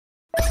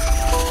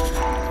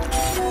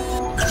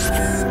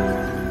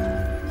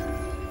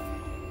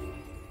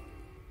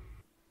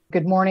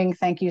Good morning.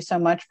 Thank you so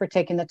much for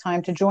taking the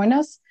time to join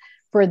us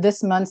for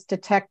this month's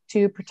Detect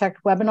to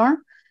Protect webinar.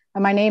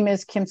 My name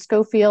is Kim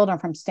Schofield. I'm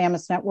from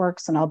Stamus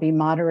Networks, and I'll be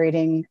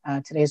moderating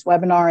today's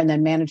webinar and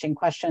then managing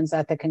questions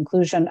at the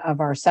conclusion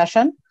of our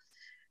session.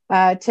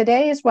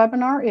 Today's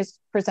webinar is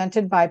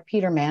presented by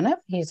Peter Manev.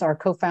 He's our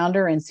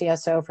co-founder and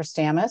CSO for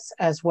Stamus,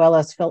 as well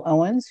as Phil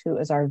Owens, who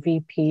is our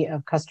VP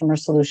of Customer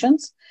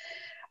Solutions.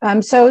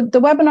 So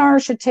the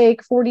webinar should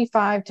take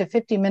 45 to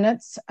 50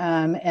 minutes,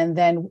 and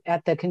then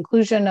at the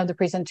conclusion of the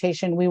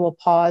presentation, we will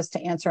pause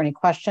to answer any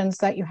questions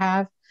that you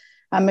have.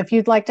 If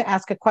you'd like to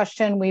ask a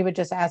question, we would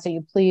just ask that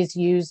you please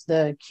use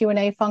the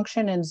Q&A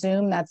function in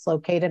Zoom that's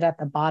located at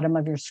the bottom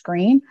of your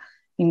screen.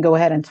 You can go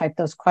ahead and type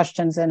those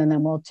questions in, and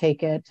then we'll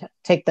take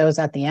those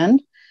at the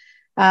end.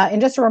 And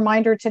just a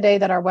reminder today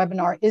that our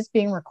webinar is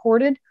being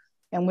recorded,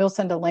 and we'll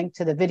send a link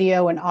to the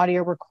video and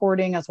audio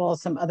recording as well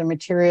as some other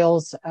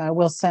materials.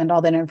 We'll send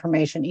all that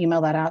information,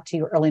 email that out to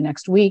you early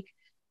next week.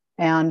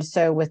 And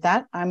so with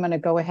that, I'm going to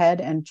go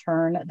ahead and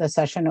turn the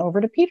session over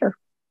to Peter.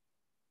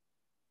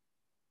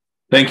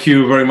 Thank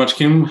you very much,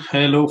 Kim.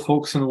 Hello,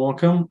 folks, and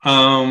welcome.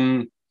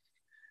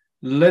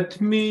 Let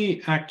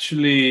me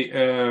actually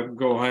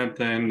go ahead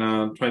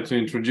and try to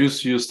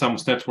introduce you,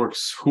 Stamus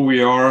Networks, who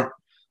we are,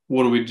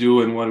 what do we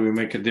do, and why do we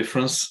make a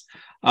difference.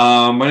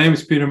 My name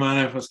is Peter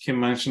Manev. As Kim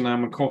mentioned,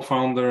 I'm a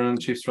co-founder and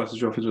chief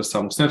strategy officer at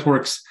Stamus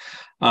Networks.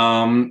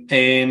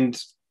 And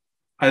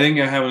I think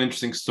I have an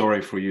interesting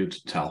story for you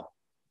to tell,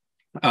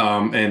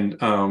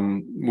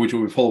 which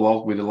will be followed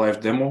up with a live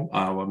demo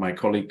by my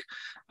colleague,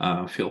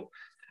 Phil.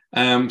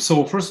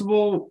 So first of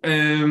all,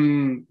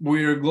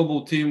 we're a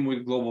global team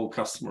with global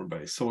customer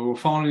base. So we were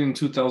founded in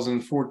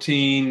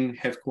 2014,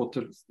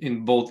 headquartered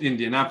in both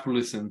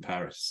Indianapolis and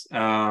Paris.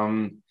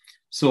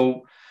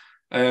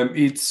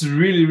 It's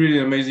really, really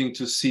amazing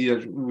to see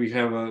that we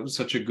have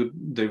such a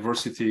good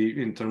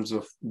diversity in terms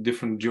of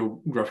different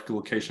geographical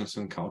locations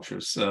and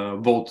cultures,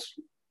 both,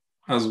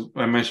 as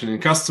I mentioned, in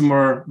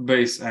customer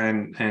base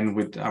and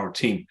with our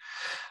team.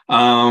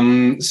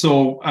 Our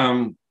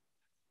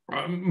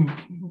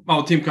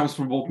team comes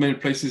from both many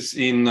places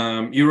in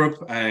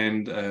Europe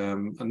and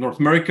North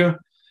America.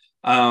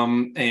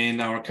 And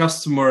our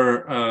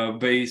customer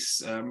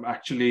base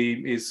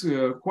actually is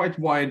quite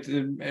wide,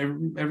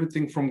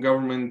 everything from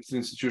government,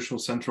 institutional,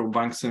 central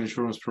banks and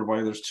insurance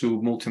providers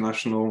to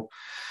multinational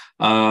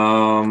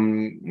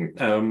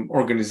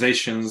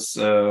organizations,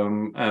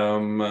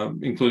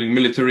 including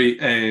military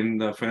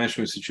and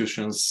financial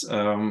institutions.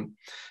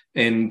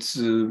 And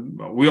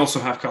we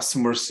also have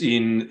customers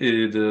in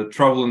the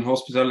travel and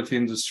hospitality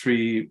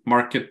industry,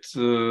 market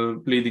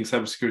leading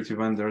cybersecurity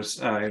vendors,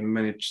 and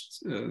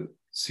managed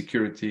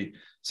security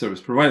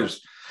service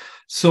providers.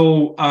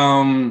 So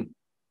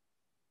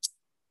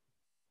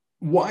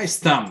why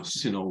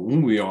Stamus,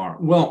 who we are?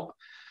 Well,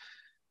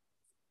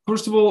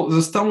 first of all,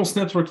 the Stamus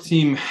Network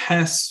team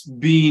has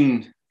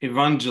been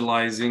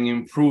evangelizing,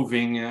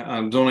 improving,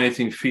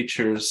 donating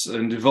features,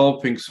 and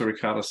developing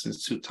Suricata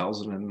since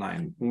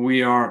 2009.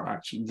 We are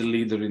actually the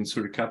leader in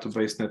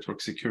Suricata-based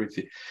network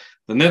security.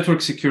 The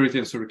network security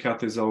and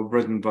Suricata is our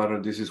bread and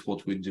butter. This is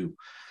what we do.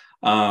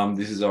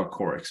 This is our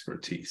core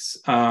expertise.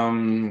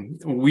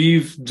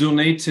 We've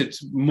donated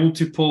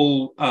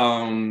multiple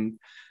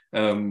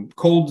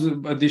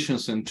code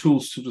additions and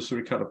tools to the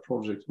Suricata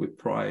project with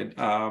pride.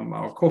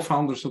 Our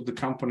co-founders of the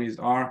companies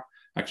are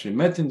actually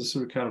met in the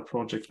Suricata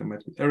project. I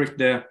met with Eric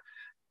there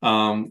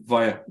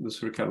via the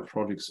Suricata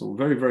project. So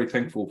very, very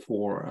thankful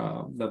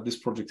for that this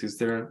project is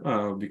there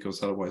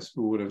because otherwise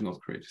we would have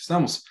not created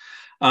Stamus.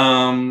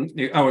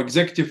 Our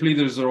executive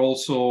leaders are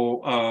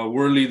also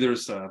were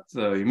leaders at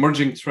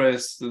emerging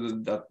threats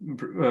that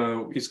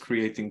is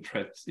creating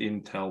threat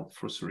intel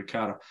for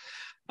Suricata.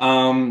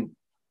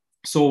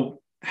 So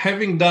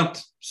having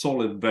that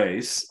solid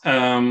base,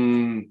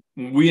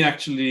 we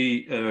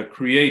actually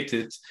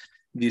created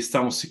the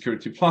Stamus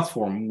Security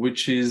Platform,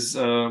 which is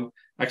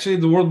actually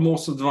the world's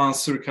most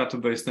advanced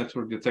Suricata-based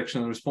network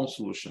detection and response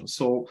solution.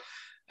 So,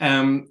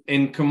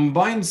 and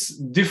combines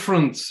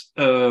different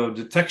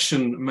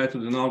detection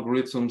method and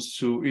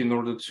algorithms in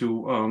order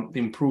to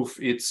improve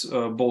its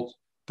both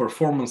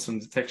performance and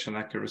detection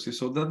accuracy.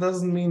 So that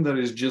doesn't mean that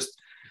it's just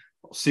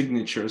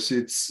signatures,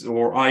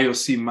 or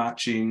IOC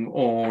matching,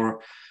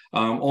 or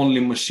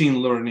only machine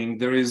learning.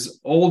 There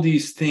is all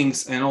these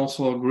things, and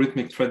also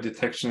algorithmic threat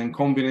detection and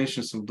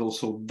combinations of those.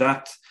 So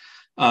that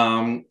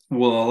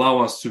will allow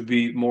us to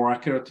be more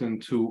accurate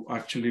and to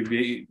actually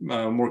be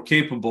more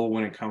capable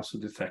when it comes to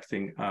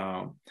detecting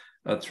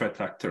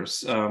threat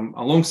actors,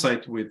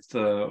 alongside with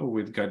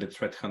guided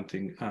threat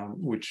hunting,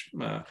 which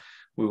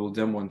we will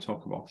demo and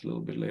talk about a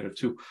little bit later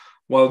too.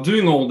 While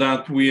doing all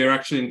that, we are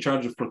actually in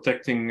charge of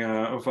protecting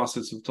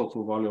assets of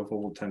total value of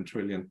over 10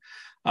 trillion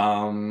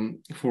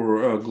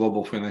for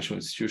global financial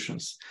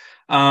institutions.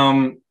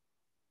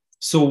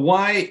 So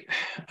why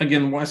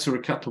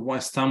Suricata, why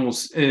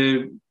Stamus?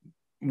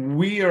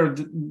 We are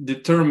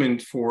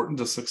determined for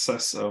the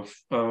success of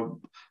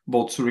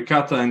both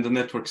Suricata and the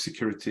network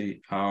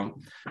security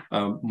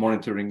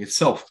monitoring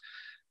itself.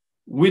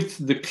 with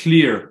the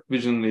clear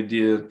vision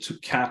idea to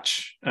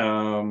catch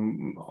the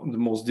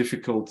most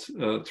difficult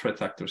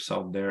threat actors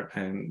out there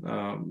and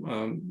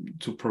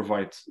to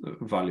provide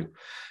value.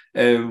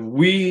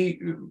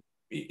 In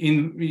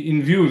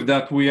view of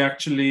that, we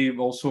actually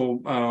also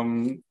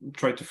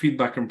try to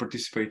feedback and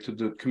participate to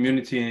the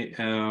community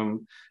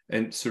and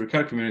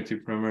Suricata community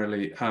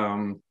primarily,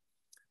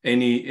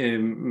 any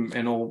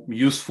and all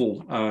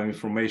useful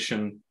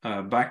information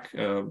back,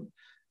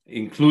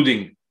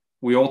 including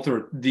we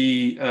authored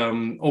the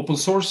open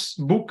source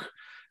book,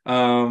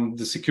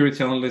 the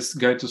Security Analyst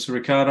Guide to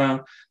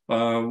Suricata.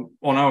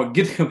 On our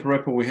GitHub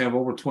repo, we have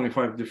over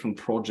 25 different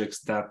projects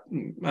that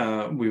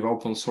we've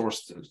open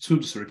sourced to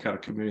the Suricata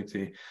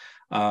community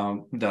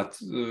that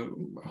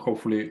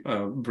hopefully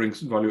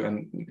brings value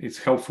and it's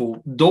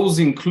helpful. Those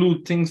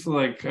include things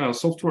like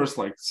softwares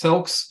like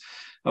Selks,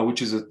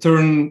 which is a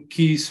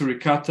turnkey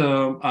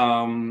Suricata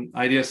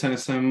IDS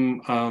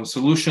NSM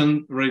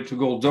solution, ready to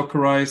go,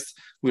 Dockerized,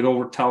 with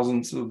over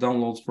thousands of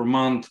downloads per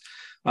month.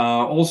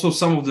 Also,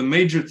 some of the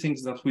major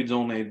things that we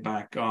donate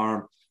back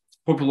are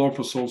popular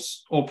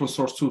open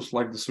source tools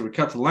like the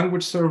Suricata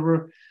language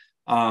server,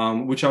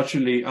 which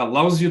actually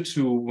allows you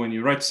to, when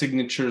you write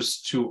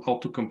signatures, to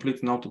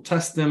auto-complete and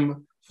auto-test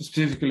them,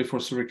 specifically for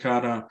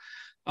Suricata.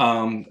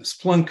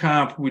 Splunk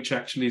app, which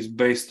actually is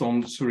based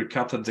on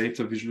Suricata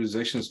data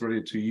visualizations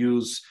ready to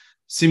use,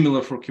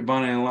 similar for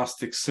Kibana and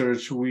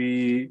Elasticsearch.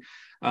 We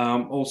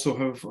also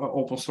have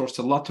open sourced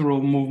a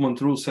lateral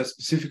movement rule set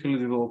specifically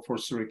developed for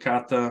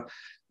Suricata,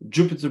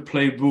 Jupyter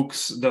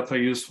playbooks that are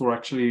used for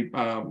actually,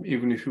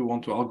 even if you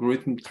want to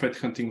algorithm threat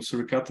hunting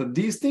Suricata.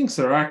 These things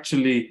are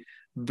actually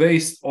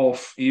based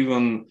off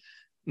even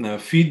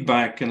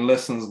feedback and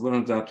lessons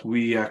learned that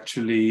we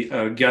actually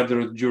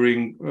gathered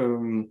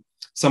during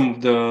some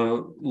of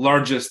the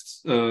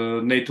largest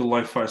NATO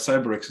live-fire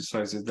cyber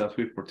exercises that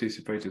we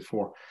participated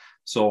for.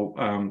 So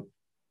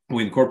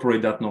we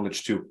incorporate that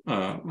knowledge too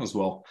as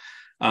well.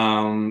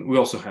 We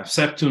also have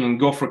Septune and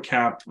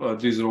GopherCap.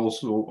 These are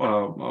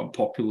also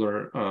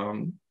popular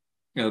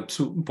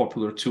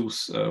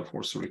tools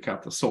for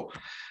Suricata. So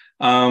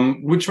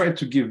we try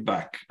to give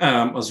back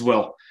as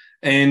well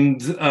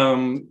and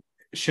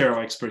share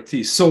our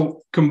expertise.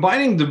 So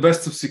combining the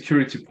best of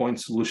security point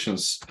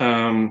solutions,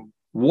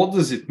 what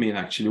does it mean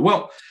actually?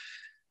 Well,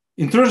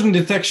 intrusion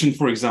detection,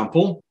 for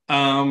example,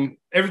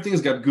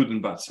 everything's got good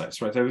and bad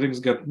sides, right? Everything's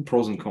got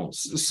pros and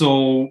cons.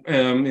 So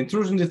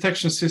intrusion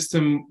detection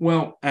system,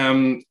 well,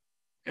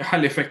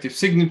 highly effective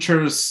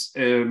signatures.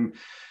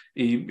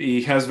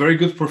 It has very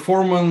good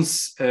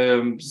performance.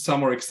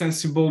 Some are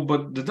extensible,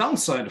 but the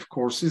downside, of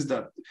course, is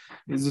that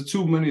there's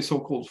too many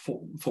so-called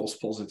false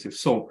positives.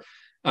 So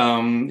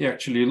you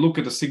actually look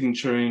at a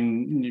signature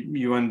and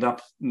you end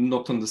up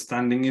not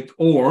understanding it,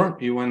 or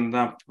you end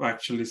up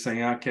actually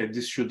saying, okay,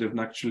 this should have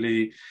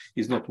actually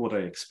is not what I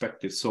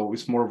expected. So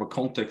it's more of a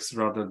context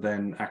rather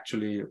than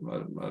actually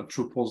a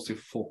true positive,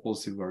 false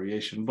positive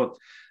variation. But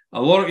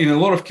in a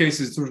lot of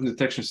cases, intrusion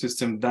detection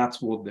system,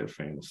 that's what they're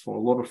famous for, a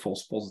lot of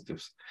false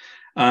positives.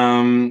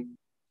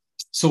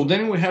 So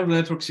then we have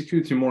network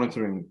security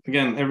monitoring.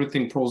 Again,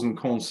 everything pros and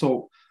cons.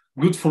 So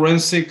good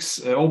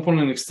forensics, open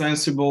and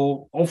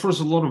extensible,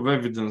 offers a lot of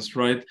evidence,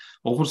 right?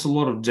 Offers a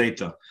lot of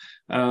data.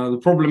 The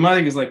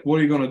problematic is like, what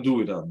are you going to do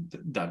with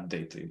that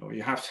data? You know,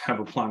 you have to have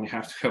a plan, you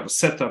have to have a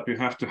setup, you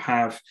have to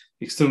have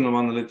external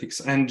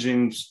analytics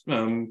engines,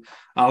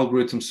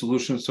 algorithm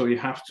solutions. So you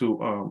have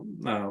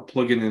to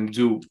plug in and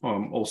do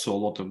also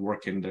a lot of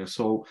work in there.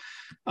 So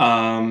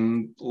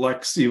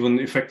like even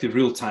effective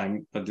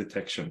real-time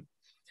detection.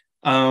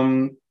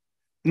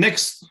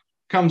 Next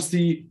comes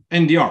the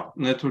NDR,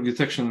 network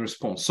detection and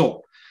response.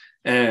 So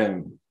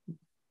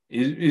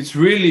it's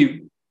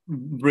really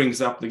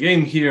brings up the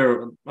game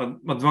here.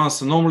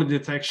 Advanced anomaly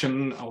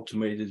detection,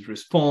 automated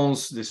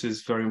response. This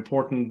is very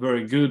important,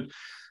 very good.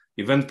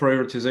 Event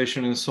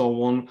prioritization and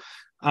so on.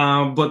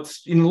 But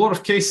in a lot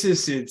of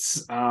cases,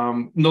 it's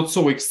not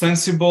so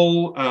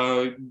extensible.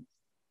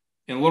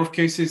 In a lot of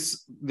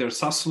cases, there are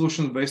SaaS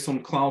solutions based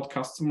on cloud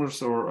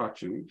customers, or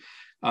actually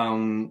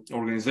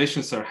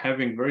organizations are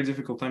having very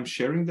difficult time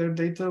sharing their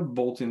data,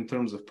 both in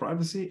terms of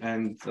privacy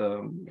and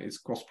it's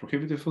cost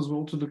prohibitive as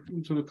well to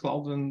the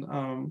cloud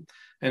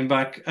and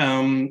back,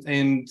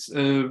 and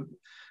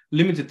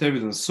limited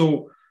evidence.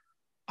 So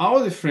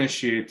our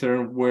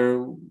differentiator,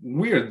 where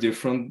we are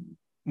different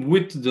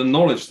with the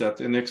knowledge that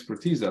and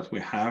expertise that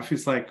we have,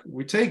 is like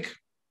we take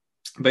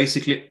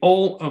basically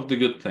all of the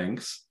good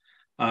things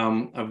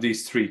of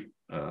these three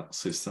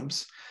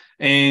systems,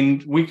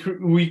 and we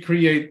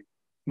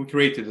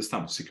created a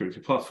Stamus Security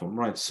Platform,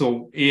 right?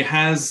 So it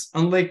has,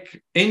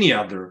 unlike any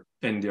other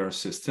NDR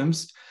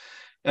systems,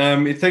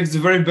 it takes the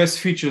very best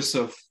features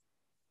of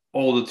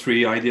all the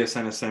three IDS,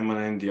 NSM,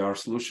 and NDR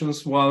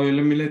solutions while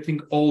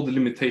eliminating all the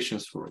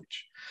limitations for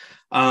each.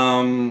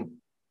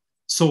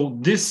 So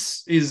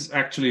this is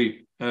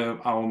actually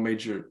our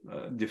major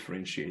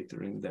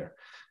differentiator in there.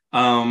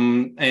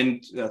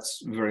 And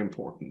that's very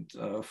important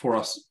for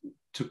us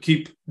to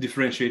keep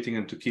differentiating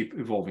and to keep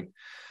evolving.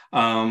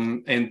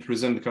 and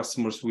present the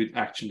customers with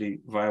actually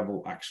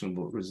viable,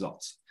 actionable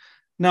results.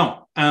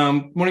 Now,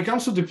 when it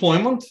comes to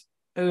deployment,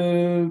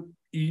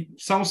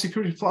 Stamus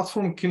Security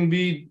Platform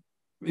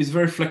is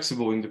very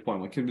flexible in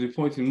deployment. It can be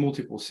deployed in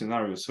multiple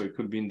scenarios. So it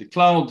could be in the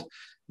cloud,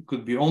 it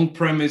could be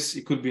on-premise,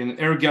 it could be in an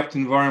air-gapped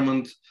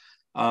environment,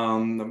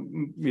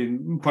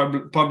 in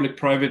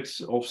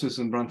public-private offices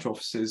and branch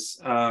offices.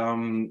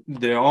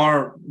 There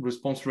are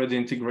response-ready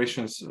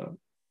integrations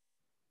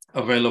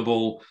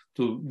available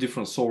to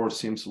different SOAR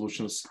SIEM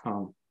solutions,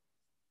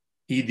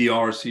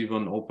 EDRs,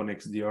 even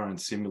OpenXDR and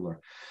similar.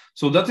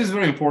 So that is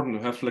very important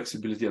to have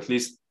flexibility, at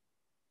least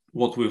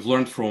what we've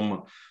learned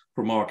from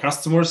our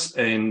customers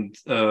and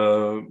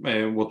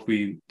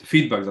the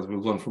feedback that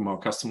we've learned from our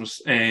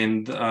customers.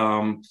 And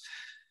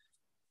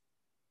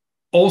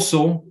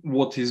also,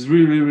 what is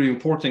really, really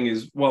important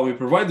is while we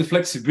provide the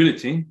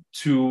flexibility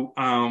to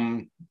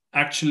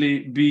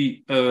actually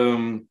be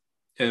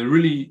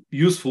really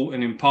useful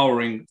and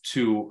empowering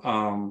to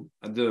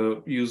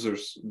the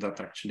users that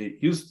actually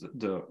use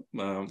the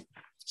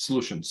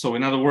solution. So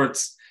in other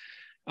words,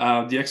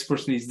 the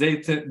expert needs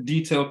data,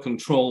 detail,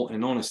 control,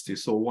 and honesty.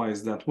 So why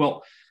is that?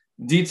 Well,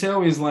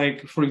 detail is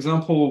like, for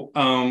example,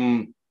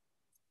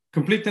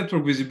 complete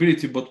network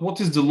visibility, but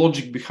what is the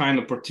logic behind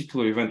a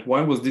particular event?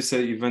 Why was this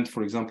event,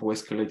 for example,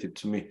 escalated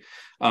to me?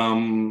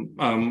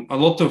 A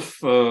lot of,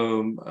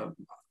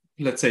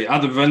 let's say,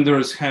 other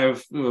vendors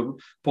have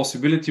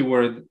possibility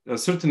where a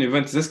certain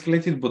event is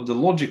escalated, but the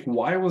logic,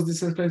 why was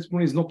this escalated to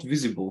me, is not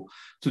visible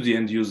to the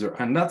end user.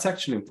 And that's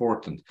actually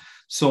important.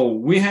 So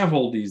we have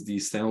all these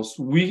details.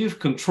 We give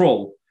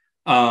control,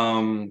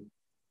 thus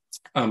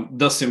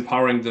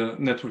empowering the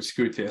network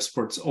security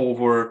experts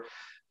over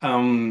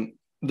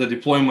the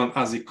deployment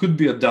as it could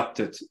be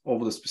adapted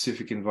over the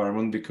specific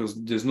environment, because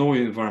there's no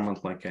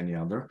environment like any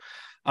other.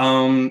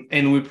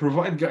 And we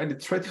provide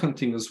guided threat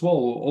hunting as well.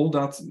 All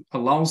that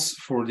allows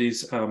for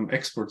these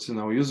experts and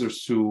our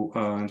users to,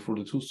 and for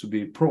the tools to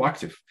be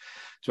proactive,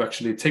 to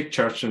actually take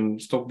charge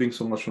and stop being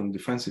so much on the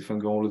defensive and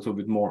go a little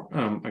bit more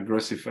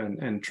aggressive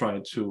and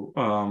try to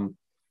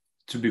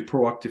be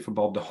proactive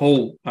about the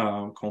whole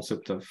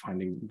concept of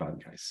finding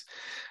bad guys.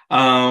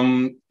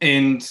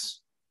 And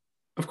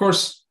of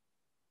course,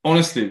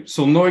 honestly,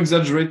 so no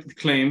exaggerated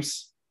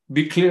claims,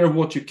 be clear of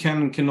what you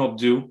can and cannot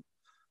do,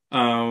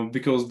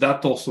 because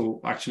that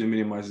also actually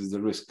minimizes the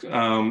risk.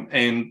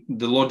 And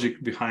the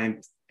logic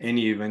behind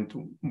any event,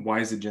 why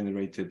is it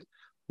generated,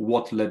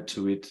 what led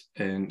to it,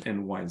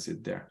 and why is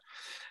it there.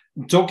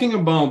 Talking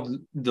about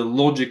the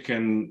logic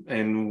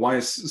and why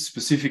a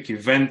specific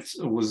event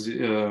was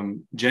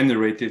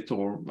generated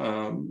or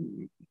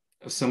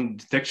some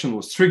detection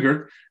was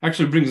triggered,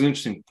 actually brings an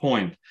interesting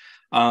point.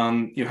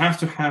 You have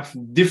to have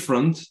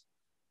different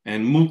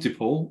and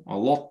a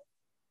lot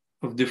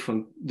of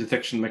different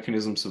detection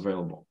mechanisms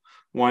available.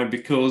 Why?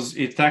 Because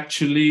it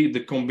actually,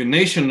 the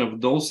combination of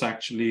those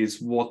actually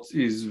is what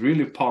is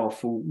really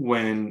powerful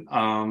when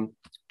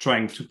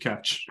trying to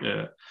catch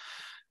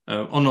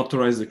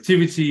unauthorized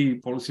activity,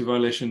 policy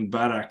violation,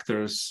 bad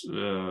actors,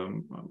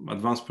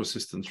 advanced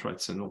persistent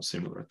threats, and all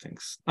similar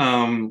things.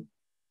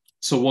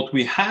 So what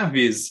we have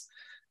is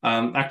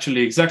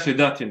actually exactly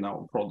that in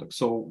our product.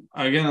 So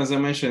again, as I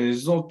mentioned,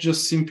 it's not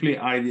just simply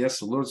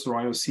IDS alerts or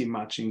IOC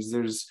matchings.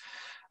 There's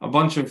a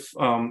bunch of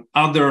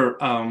other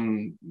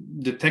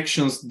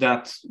detections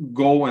that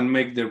go and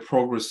make their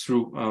progress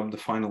through the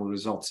final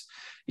results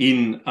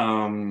in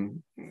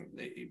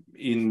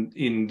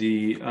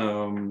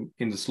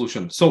the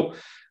solution. So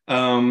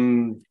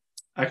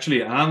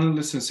actually,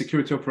 analysts and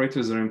security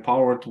operators are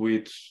empowered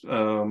with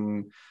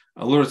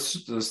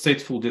alerts,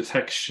 stateful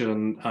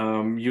detection.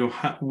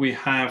 We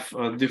have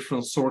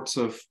different sorts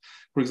of,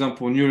 for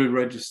example, newly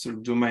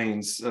registered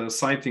domains,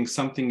 citing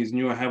something is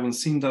new. I haven't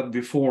seen that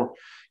before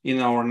in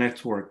our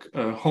network.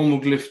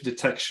 Homoglyph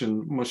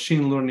detection,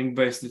 machine learning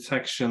based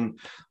detection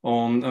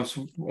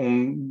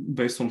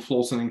based on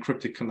flaws and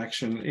encrypted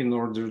connection in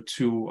order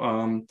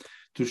to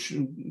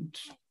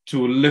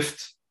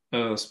lift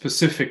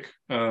specific,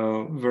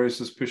 very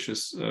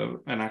suspicious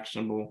and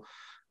actionable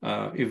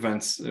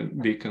events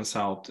beacons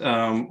out.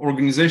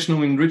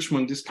 Organizational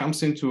enrichment, this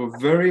comes into a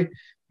very,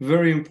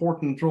 very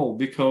important role,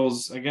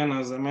 because again,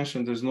 as I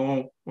mentioned, there's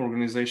no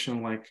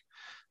organization like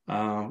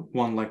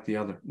one like the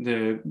other.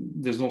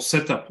 There's no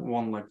setup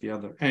one like the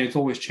other, and it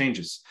always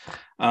changes.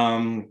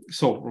 So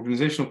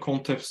organizational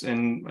context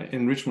and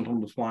enrichment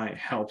on the fly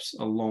helps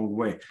a long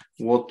way.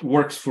 What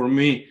works for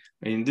me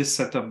in this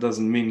setup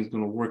doesn't mean it's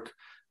going to work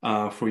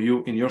for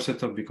you in your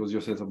setup, because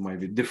your setup might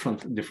be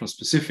different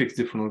specifics,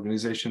 different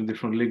organization,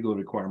 different legal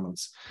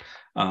requirements,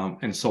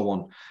 and so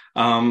on.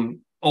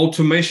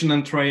 Automation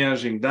and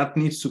triaging, that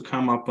needs to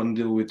come up and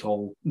deal with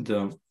all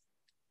the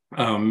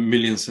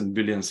millions and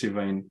billions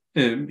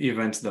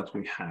events that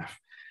we have.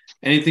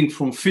 Anything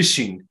from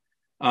phishing,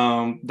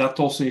 that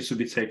also needs to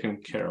be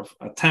taken care of,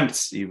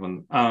 attempts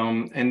even.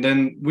 And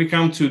then we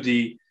come to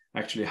the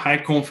actually high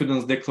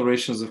confidence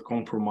declarations of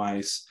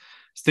compromise,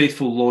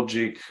 stateful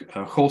logic,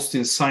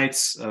 hosting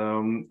sites,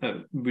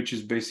 which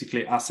is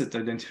basically asset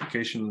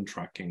identification and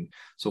tracking.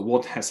 So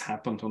what has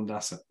happened on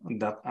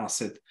that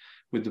asset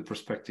with the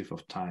perspective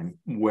of time,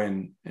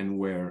 when and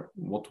where,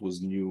 what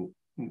was new,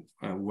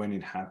 when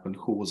it happened,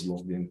 who was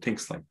logged in,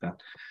 things like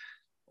that.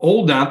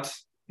 All that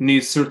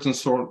needs certain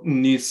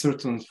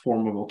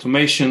form of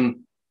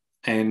automation,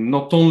 and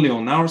not only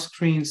on our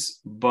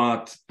screens,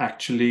 but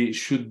actually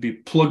should be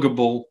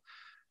pluggable,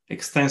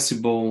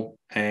 extensible,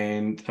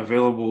 and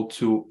available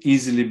to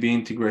easily be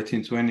integrated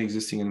into any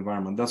existing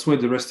environment. That's where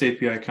the REST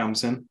API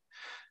comes in,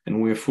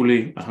 and we are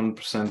fully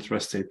 100%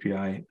 REST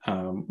API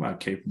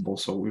capable,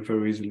 so we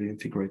very easily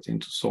integrate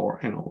into SOAR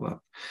and all that.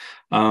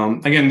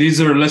 Again, these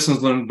are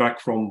lessons learned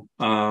back from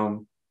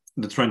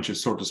the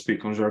trenches, so to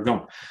speak, on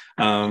jargon.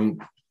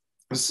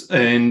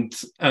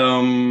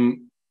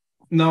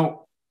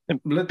 Now,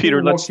 let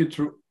Peter, me walk you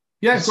through.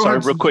 Yeah, go sorry,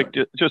 ahead. real quick.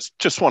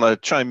 Just want to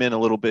chime in a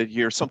little bit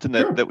here. Something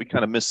that, that we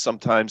kind of miss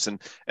sometimes, and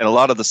a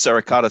lot of the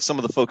Suricata. Some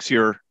of the folks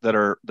here that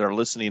are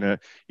listening,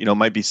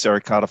 might be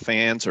Suricata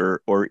fans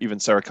or even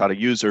Suricata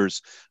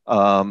users.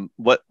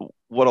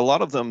 What a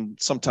lot of them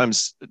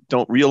sometimes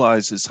don't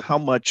realize is how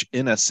much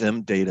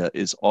NSM data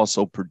is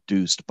also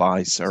produced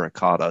by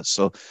Suricata.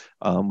 So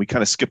we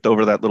kind of skipped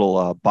over that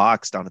little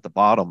box down at the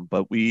bottom,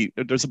 but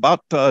there's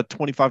about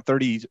 25,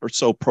 30 or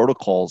so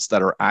protocols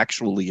that are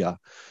actually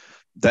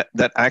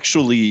that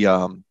actually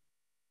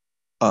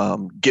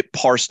get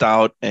parsed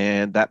out,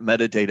 and that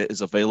metadata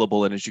is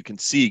available. And as you can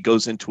see,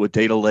 goes into a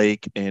data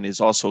lake and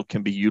is also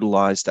can be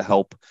utilized to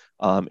help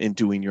in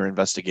doing your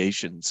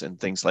investigations and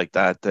things like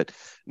that.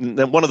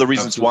 Then one of the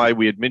reasons why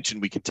we had mentioned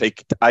we could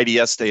take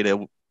IDS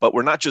data, but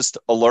we're not just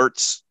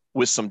alerts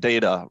with some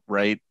data,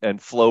 right,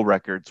 and flow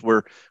records.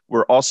 We're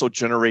also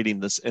generating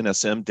this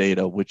NSM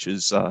data, which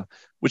is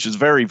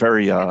very,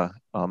 very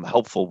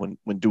helpful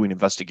when doing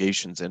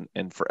investigations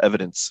and for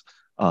evidence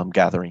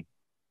gathering.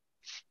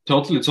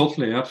 Totally,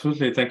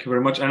 absolutely. Thank you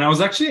very much. And I was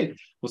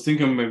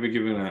thinking of maybe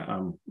giving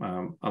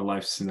a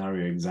live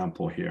scenario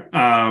example here.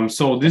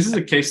 So this is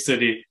a case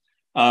study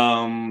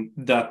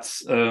that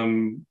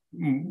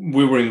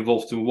we were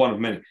involved in, one of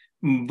many.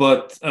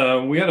 But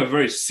we had a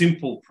very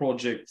simple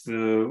project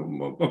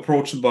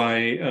approached by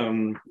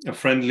a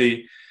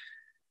friendly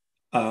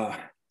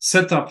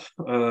set up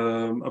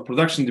a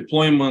production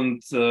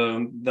deployment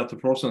that the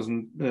process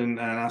and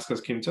ask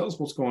us, can you tell us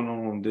what's going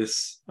on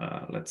this,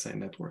 let's say,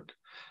 network?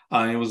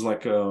 It was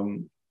like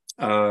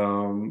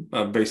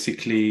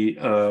basically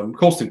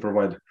hosting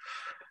provider.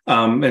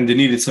 And they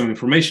needed some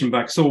information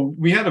back. So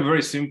we had a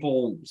very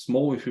simple,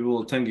 small, if you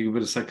will, 10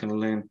 gigabit a second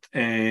length.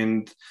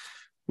 And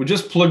we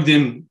just plugged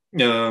in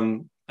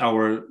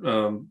our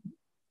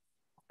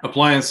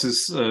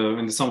appliances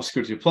in the Stamus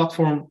Security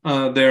Platform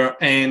there.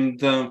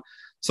 And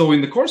so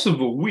in the course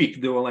of a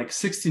week, there were like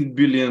 16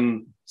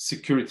 billion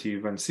security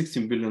events,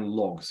 16 billion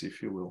logs,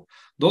 if you will.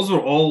 Those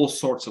were all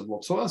sorts of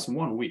logs. So that's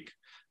 1 week,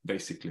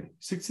 basically.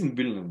 16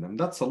 billion of them.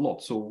 That's a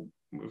lot. So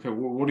okay,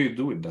 what do you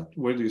do with that?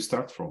 Where do you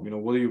start from?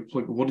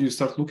 What do you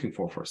start looking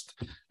for first?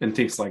 And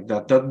things like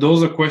that.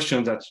 Those are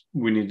questions that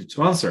we needed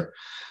to answer.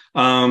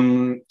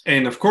 And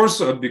of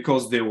course,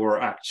 because they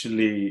were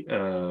actually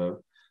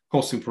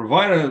hosting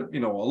provider, a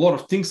lot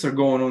of things are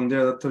going on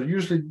there that are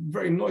usually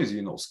very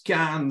noisy,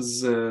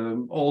 scans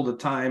all the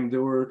time.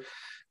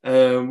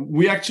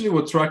 We actually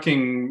were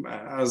tracking,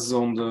 as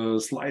on the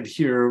slide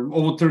here,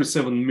 over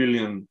 37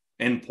 million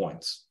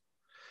endpoints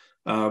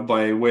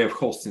by way of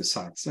hosting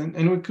sites.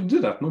 And we could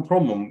do that, no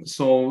problem.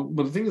 So,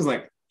 but the thing is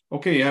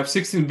okay, you have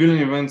 16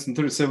 billion events and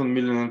 37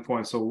 million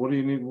endpoints. So what do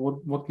you need?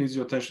 What needs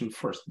your attention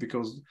first?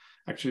 Because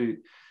actually,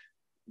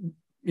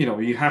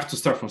 you have to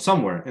start from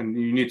somewhere, and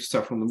you need to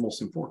start from the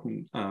most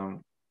important,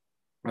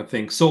 I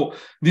think. So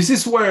this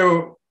is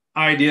where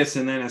IDS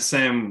and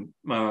NSM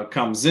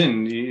comes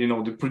in.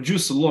 They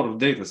produce a lot of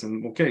data,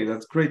 and okay,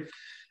 that's great.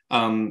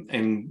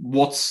 And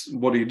what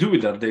do you do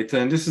with that data?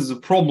 And this is a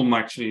problem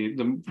actually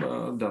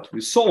that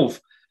we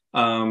solve,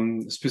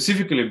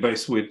 specifically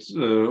based with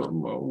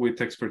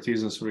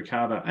expertise in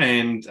Suricata.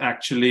 And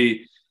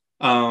actually,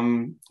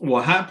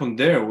 what happened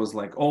there was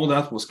all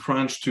that was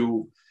crunched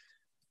to.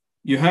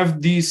 You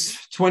have these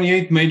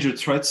 28 major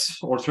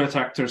threats or threat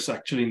actors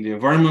actually in the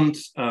environment.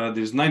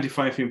 There's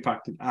 95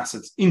 impacted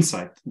assets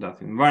inside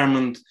that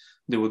environment.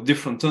 There were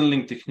different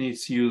tunneling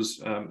techniques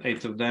used,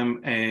 8 of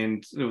them,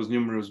 and there was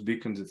numerous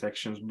beacon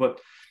detections.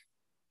 But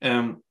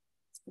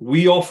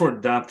we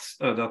offered that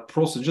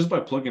process just by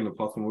plugging the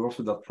platform. We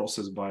offered that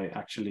process by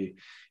actually,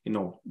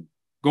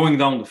 going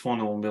down the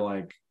funnel and be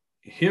like,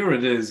 here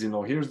it is.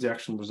 Here's the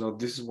action result.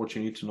 This is what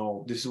you need to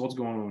know. This is what's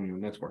going on in your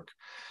network.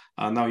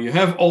 Now you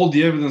have all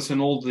the evidence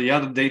and all the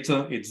other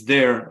data. It's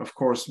there, of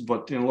course,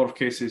 but in a lot of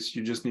cases,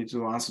 you just need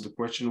to answer the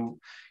question: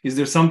 is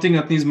there something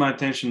that needs my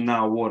attention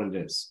now? What it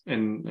is,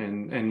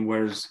 and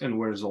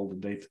where's all the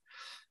data?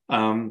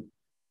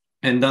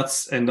 And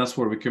that's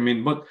where we come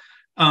in. But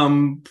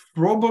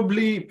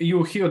probably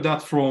you'll hear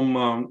that from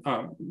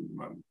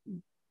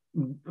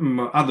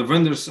other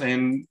vendors,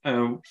 and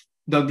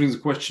that brings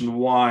the question: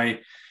 why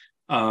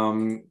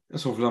So,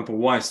 for example,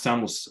 why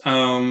Stamus?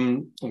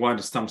 Why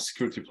the Stamus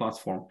Security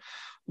Platform?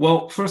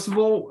 Well, first of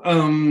all,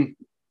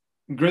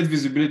 great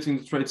visibility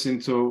into threats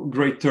into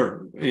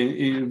greater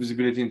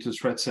visibility into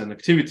threats and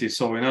activity.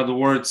 So, in other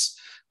words,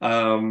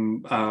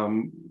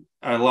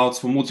 allows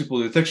for multiple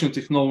detection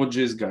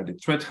technologies,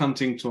 guided threat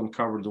hunting to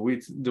uncover the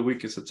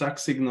weakest attack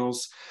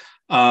signals.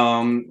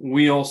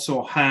 We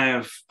also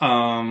have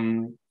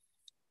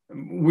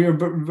we are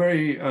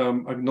very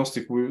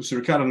agnostic. We're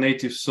Suricata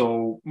native,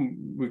 so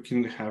we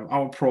can have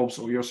our probes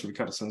or your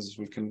Suricata sensors.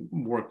 We can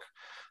work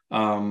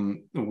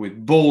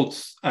with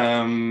both.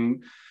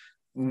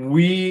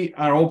 We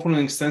are open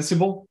and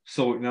extensible.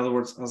 So in other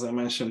words, as I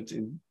mentioned,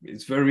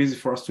 it's very easy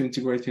for us to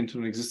integrate into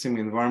an existing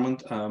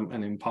environment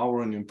and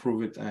empower and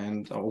improve it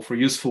and offer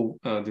useful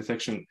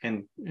detection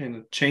and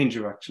a change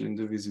of actually in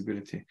the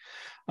visibility.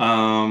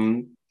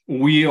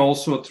 We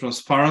also are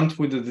transparent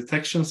with the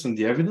detections and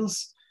the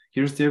evidence.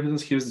 Here's the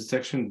evidence, here's the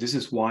detection. This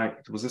is why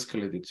it was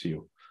escalated to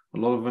you. A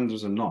lot of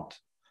vendors are not.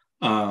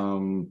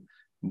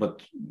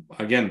 But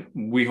again,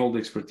 we hold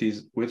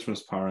expertise, we're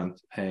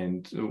transparent,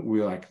 and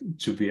we like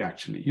to be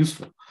actually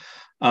useful.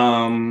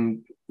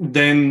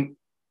 Then,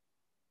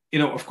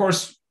 of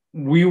course,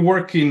 we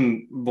work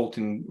in both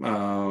in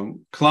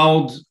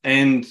cloud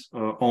and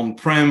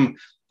on-prem,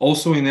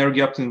 also in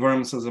air-gapped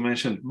environments, as I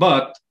mentioned.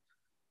 But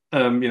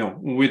we're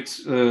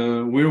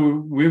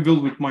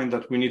built with mind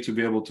that we need to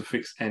be able to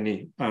fix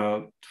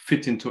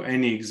fit into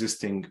any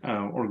existing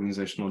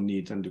organizational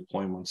need and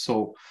deployment.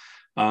 So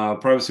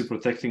privacy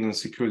protecting and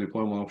secure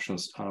deployment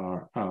options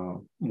are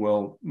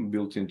well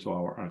built into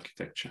our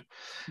architecture.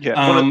 Yeah,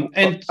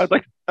 I'd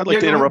like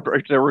to interrupt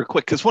right there real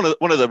quick, because one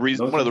of the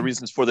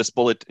reasons for this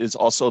bullet is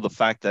also the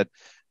fact that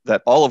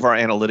all of our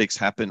analytics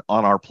happen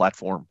on our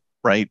platform.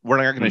 Right, we're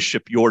not going to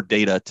ship your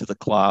data to the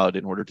cloud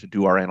in order to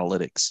do our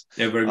analytics.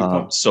 Yeah, very good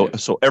point. So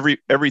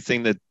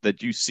everything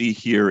that you see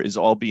here is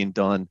all being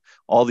done.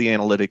 All the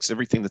analytics,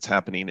 everything that's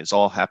happening is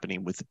all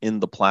happening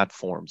within the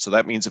platform. So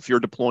that means if you're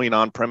deploying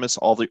on premise,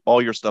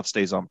 all your stuff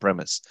stays on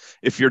premise.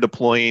 If you're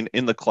deploying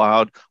in the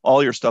cloud,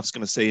 all your stuff's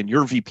going to stay in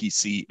your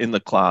VPC in the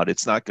cloud.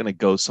 It's not going to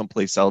go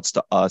someplace else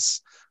to us.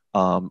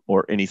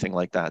 Or anything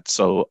like that.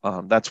 So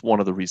that's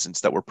one of the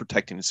reasons that we're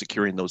protecting and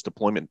securing those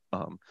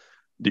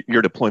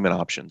your deployment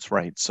options,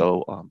 right?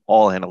 So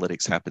all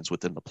analytics happens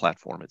within the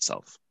platform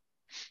itself.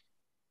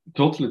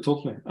 Totally.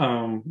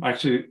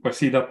 Actually, I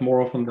see that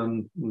more often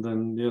than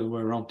the other way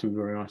around, to be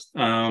very honest.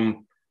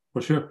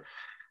 For sure.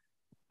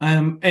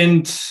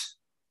 And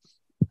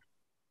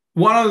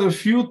one of the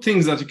few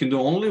things that you can do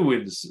only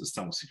with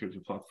Stamus Security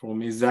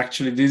Platform is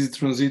actually this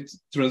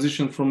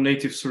transition from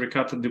native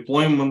Suricata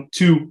deployment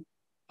to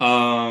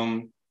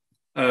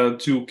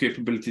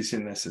capabilities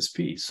in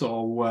SSP.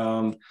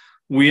 So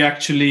we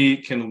actually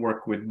can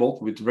work with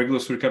both with regular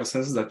Suricata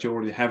sensors that you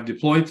already have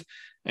deployed,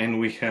 and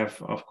we have,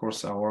 of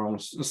course, our own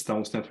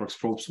Stamus Networks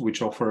probes,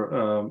 which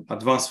offer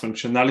advanced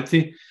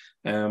functionality.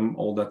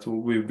 All that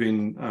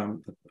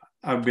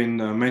I've been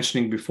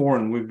mentioning before,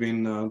 and we've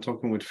been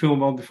talking with Phil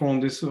about before on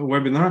this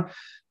webinar.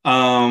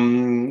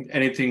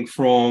 Anything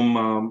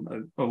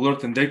from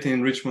alert and data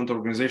enrichment,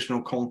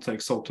 organizational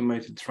context,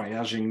 automated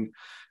triaging,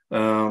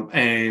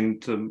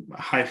 and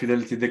high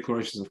fidelity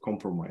declarations of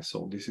compromise.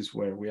 So this is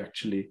where we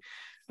actually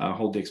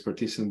hold the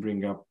expertise and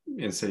bring up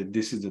and say,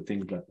 this is the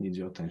thing that needs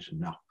your attention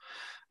now.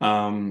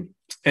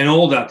 And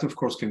all that, of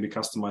course, can be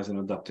customized and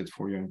adapted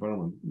for your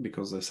environment,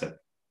 because as I said,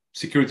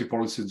 security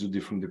policies do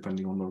different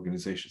depending on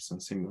organizations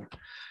and similar.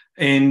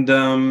 And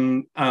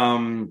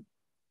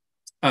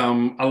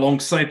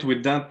alongside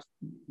with that,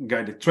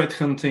 guided threat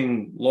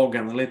hunting, log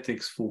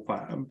analytics, full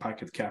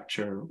packet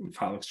capture,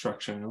 file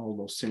extraction, and all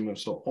those similar.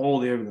 So all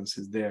the evidence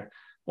is there,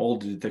 all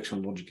the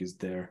detection logic is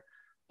there,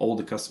 all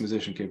the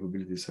customization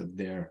capabilities are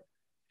there,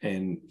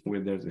 and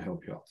we're there to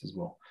help you out as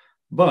well.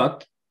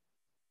 But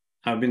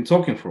I've been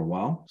talking for a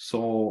while,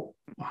 so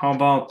how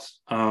about,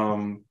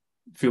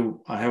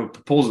 Phil, I have a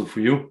proposal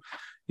for you.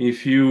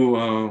 If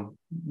you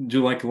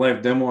do like a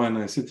live demo and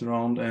I sit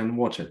around and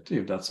watch it,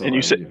 if that's all right. And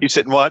you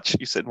sit and watch?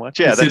 You sit and watch?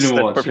 Yeah, that's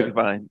perfectly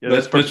fine. Yeah,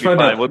 that's perfectly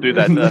fine. We'll do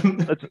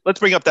that. Let's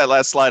bring up that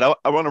last slide.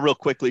 I want to real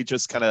quickly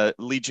just kind of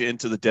lead you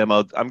into the demo.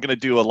 I'm going to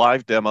do a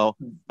live demo.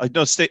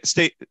 No,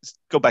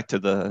 go back to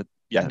the,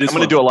 I'm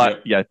going to do a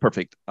live. Yeah,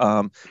 perfect.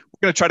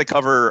 We're going to try to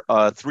cover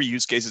 3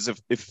 use cases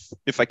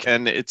if I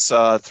can. It's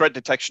threat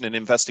detection and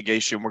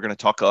investigation. We're going to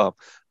talk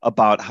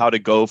about how to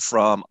go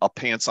from a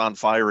pants on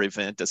fire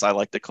event, as I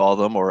like to call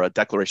them, or a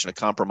declaration of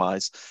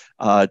compromise,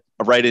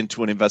 right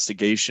into an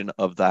investigation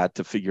of that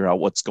to figure out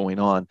what's going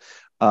on.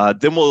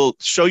 Then we'll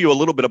show you a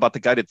little bit about the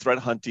guided threat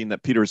hunting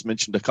that Peter has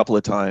mentioned a couple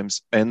of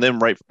times, and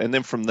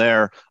then from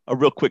there, a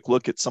real quick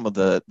look at some of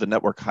the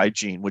network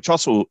hygiene, which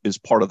also is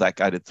part of that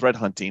guided threat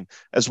hunting,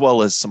 as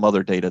well as some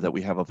other data that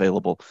we have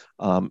available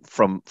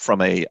from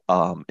a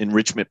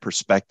enrichment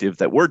perspective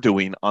that we're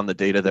doing on the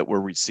data that we're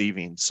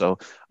receiving. So,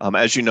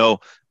 as you know,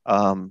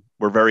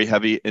 we're very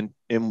heavy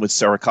in with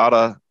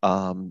Suricata,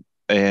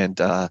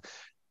 and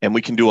And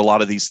we can do a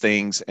lot of these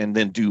things and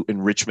then do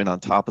enrichment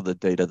on top of the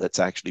data that's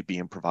actually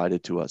being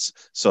provided to us.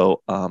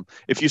 So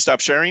if you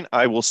stop sharing,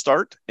 I will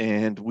start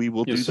and we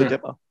will do the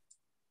demo.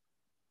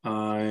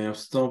 I have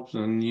stopped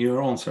and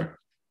you're on, sir.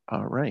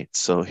 All right,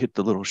 so hit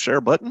the little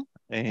share button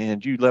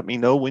and you let me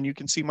know when you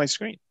can see my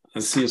screen. I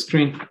see a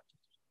screen.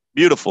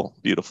 Beautiful,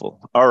 beautiful.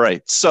 All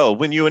right, so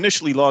when you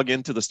initially log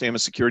into the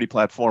Stamus Security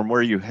Platform,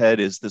 where you head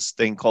is this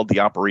thing called the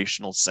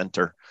Operational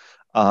Center.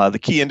 The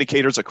key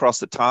indicators across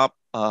the top,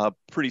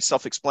 pretty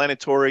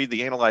self-explanatory.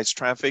 The analyzed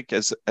traffic,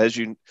 as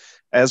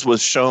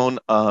was shown,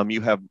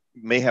 you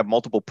may have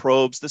multiple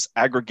probes. This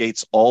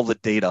aggregates all the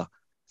data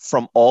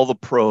from all the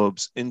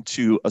probes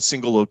into a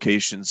single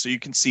location. So you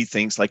can see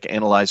things like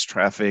analyzed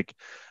traffic,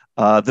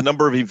 the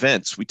number of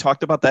events. We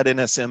talked about that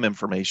NSM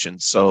information.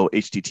 So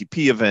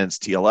HTTP events,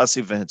 TLS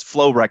events,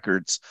 flow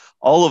records,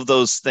 all of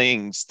those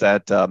things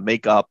that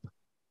make up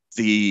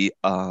the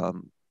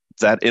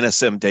that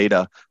NSM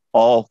data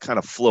all kind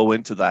of flow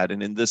into that.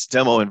 And in this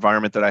demo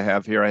environment that I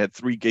have here, I had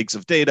 3 gigs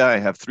of data. I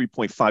have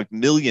 3.5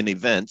 million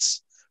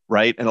events,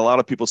 right? And a lot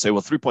of people say,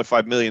 well,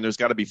 3.5 million, there's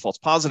got to be false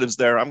positives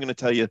there. I'm going to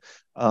tell you,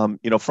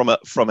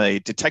 from a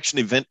detection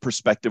event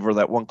perspective, or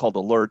that one called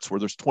alerts, where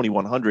there's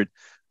 2,100,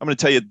 I'm going to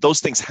tell you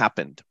those things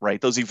happened, right?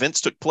 Those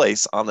events took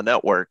place on the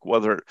network.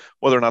 Whether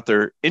or not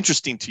they're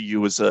interesting to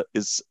you is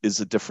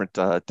a different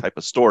type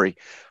of story.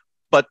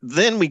 But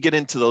then we get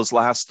into those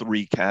last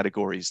 3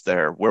 categories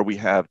there, where we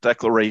have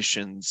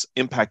declarations,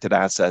 impacted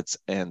assets,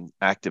 and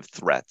active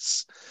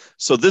threats.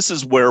 So this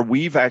is where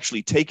we've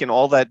actually taken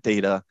all that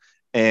data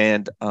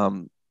and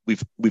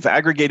we've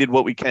aggregated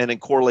what we can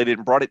and correlated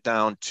and brought it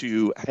down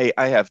to, hey,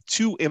 I have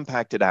 2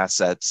 impacted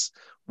assets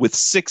with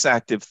 6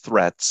 active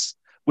threats,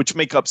 which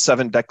make up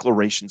 7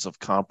 declarations of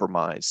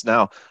compromise.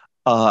 Now,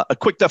 a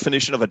quick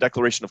definition of a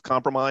declaration of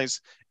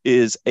compromise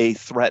is a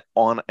threat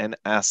on an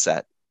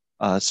asset.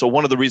 So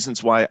one of the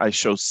reasons why I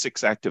show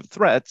 6 active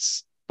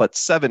threats, but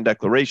 7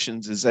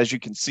 declarations is, as you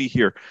can see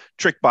here,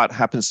 TrickBot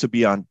happens to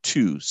be on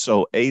 2.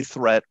 So a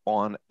threat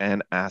on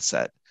an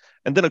asset.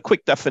 And then a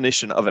quick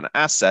definition of an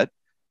asset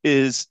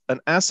is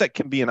an asset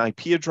can be an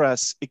IP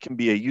address, it can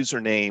be a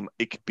username,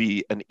 it could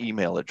be an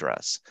email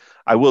address.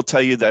 I will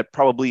tell you that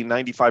probably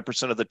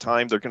 95% of the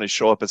time they're going to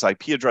show up as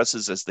IP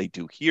addresses, as they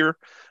do here,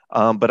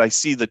 but I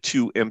see the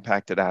 2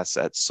 impacted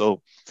assets.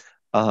 So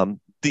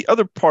the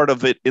other part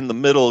of it in the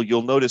middle,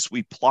 you'll notice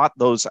we plot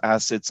those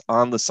assets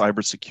on the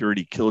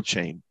cybersecurity kill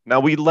chain. Now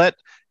we let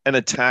an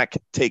attack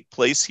take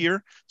place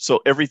here, so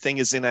everything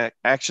is in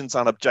actions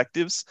on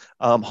objectives.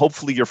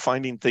 Hopefully you're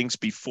finding things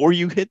before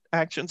you hit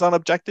actions on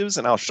objectives,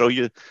 and I'll show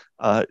you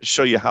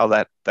how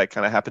that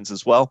kind of happens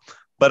as well.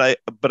 But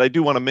I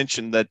do want to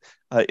mention that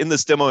in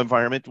this demo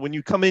environment, when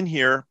you come in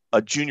here,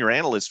 a junior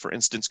analyst, for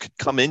instance, could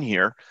come in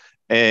here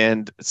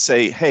and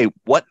say, hey,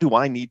 what do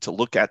I need to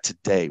look at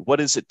today? What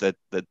is it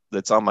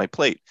that's on my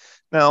plate?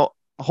 Now,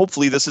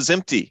 hopefully this is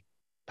empty.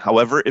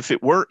 However, if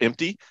it were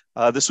empty,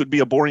 this would be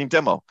a boring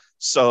demo.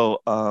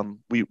 So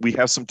we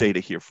have some data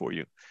here for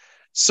you.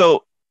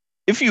 So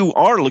if you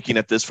are looking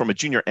at this from a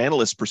junior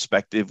analyst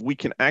perspective, we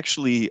can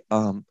actually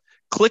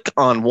click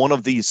on one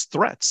of these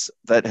threats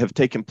that have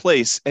taken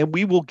place, and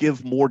we will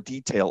give more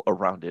detail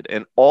around it.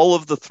 And all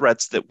of the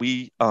threats that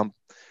we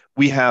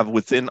have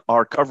within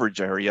our coverage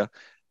area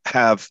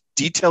have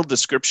detailed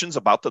descriptions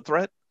about the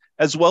threat,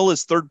 as well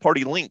as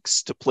third-party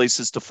links to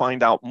places to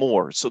find out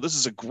more. So this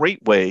is a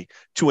great way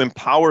to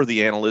empower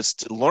the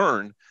analyst to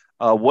learn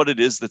what it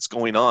is that's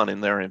going on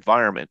in their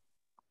environment.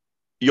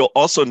 You'll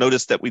also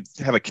notice that we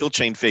have a kill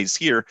chain phase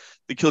here.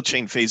 The kill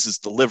chain phase is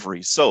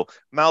delivery. So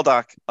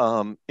Maldoc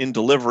in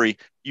delivery,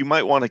 you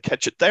might want to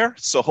catch it there.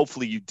 So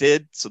hopefully you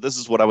did. So this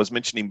is what I was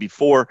mentioning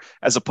before,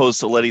 as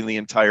opposed to letting the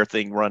entire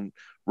thing run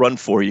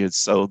for you,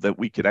 so that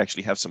we could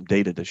actually have some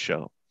data to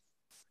show.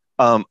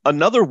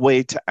 Another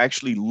way to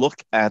actually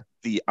look at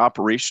the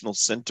operational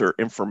center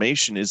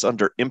information is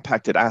under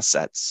impacted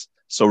assets.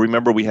 So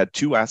remember, we had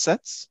 2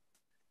 assets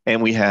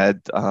and we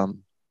had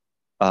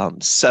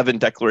 7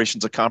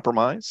 declarations of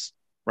compromise,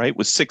 right,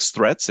 with 6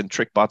 threats and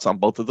TrickBots on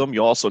both of them.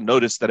 You'll also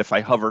notice that if I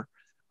hover,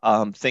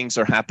 things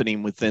are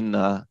happening within,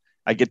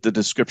 I get the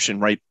description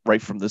right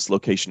from this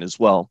location as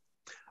well.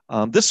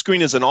 This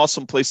screen is an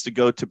awesome place to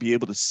go to be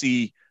able to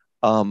see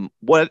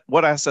what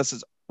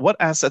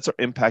assets are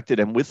impacted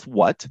and with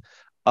what.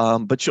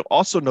 But you'll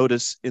also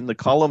notice in the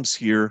columns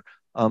here,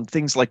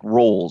 things like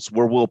roles,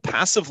 where we'll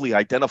passively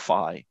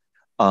identify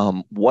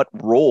what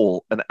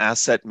role an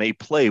asset may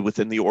play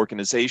within the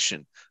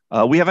organization.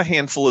 We have a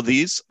handful of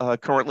these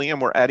currently,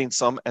 and we're adding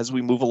some as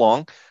we move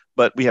along.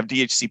 But we have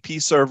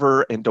DHCP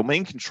server and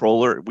domain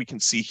controller we can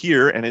see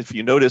here. And if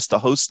you notice, the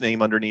host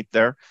name underneath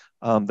there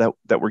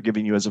that we're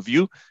giving you as a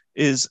view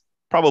is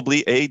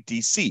probably a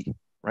DC,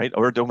 right,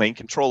 or a domain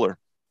controller.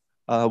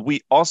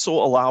 We also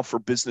allow for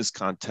business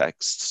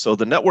context. So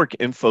the network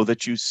info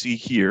that you see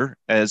here,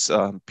 as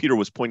Peter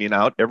was pointing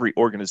out, every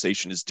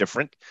organization is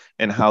different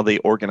and how they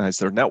organize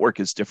their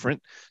network is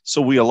different.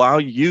 So we allow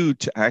you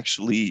to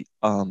actually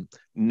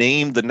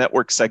name the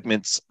network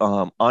segments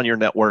on your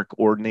network,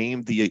 or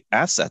name the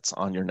assets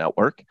on your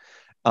network.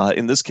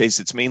 In this case,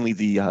 it's mainly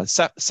the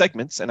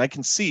segments, and I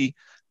can see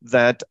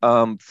that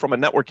from a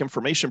network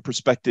information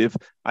perspective,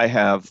 I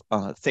have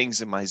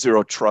things in my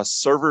zero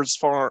trust server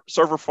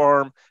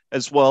farm,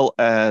 as well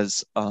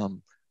as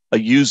a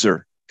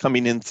user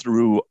coming in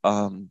through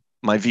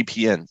my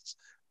VPNs,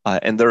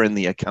 and they're in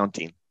the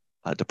accounting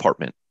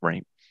department,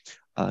 right?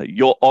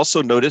 You'll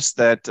also notice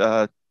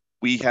that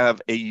we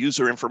have a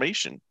user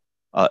information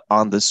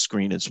on this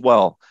screen as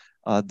well.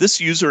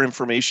 This user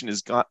information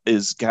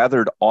is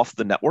gathered off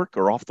the network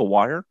or off the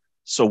wire.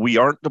 So we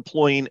aren't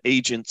deploying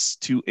agents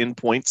to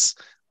endpoints.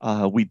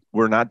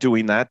 We're not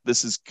doing that.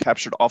 This is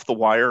captured off the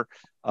wire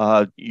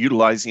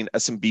utilizing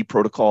SMB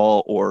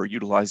protocol or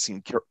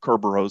utilizing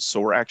Kerberos.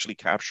 So we're actually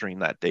capturing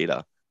that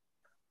data.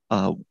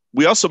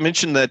 We also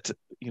mentioned that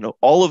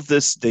all of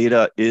this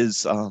data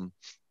is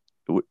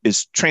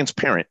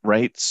transparent,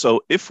 right?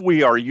 So if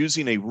we are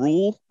using a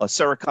rule, a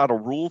Suricata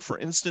rule, for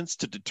instance,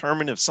 to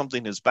determine if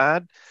something is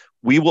bad,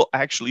 we will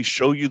actually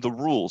show you the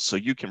rules so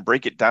you can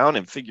break it down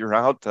and figure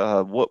out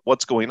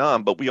what's going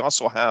on. But we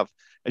also have,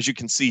 as you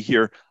can see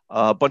here,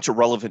 a bunch of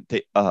relevant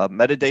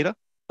metadata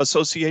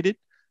associated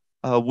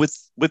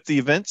with the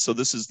event. So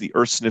this is the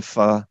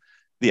ersnif,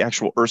 the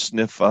actual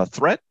ersnif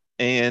threat.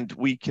 And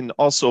we can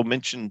also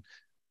mention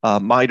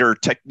MITRE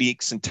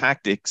techniques and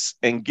tactics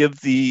and give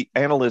the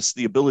analysts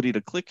the ability to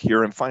click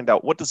here and find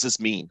out, what does this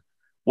mean?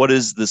 What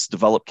is this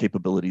develop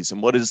capabilities and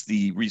what is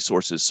the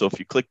resources? So if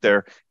you click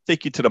there,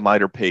 take you to the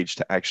MITRE page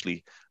to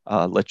actually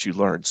let you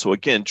learn. So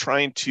again,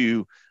 trying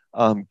to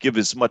give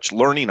as much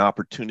learning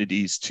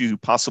opportunities to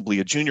possibly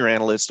a junior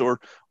analyst or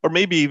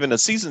maybe even a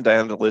seasoned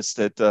analyst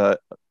that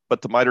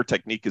but the MITRE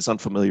technique is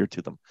unfamiliar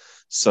to them.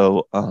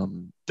 So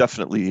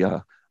definitely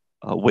a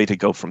way to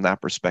go from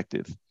that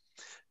perspective.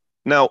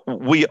 Now,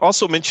 we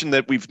also mentioned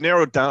that we've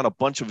narrowed down a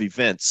bunch of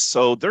events.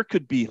 So there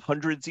could be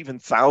hundreds, even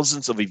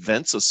thousands of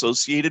events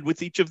associated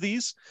with each of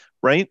these,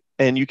 right?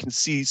 And you can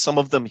see some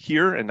of them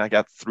here, and I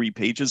got 3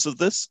 pages of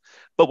this,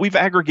 but we've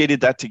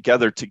aggregated that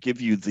together to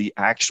give you the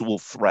actual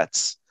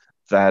threats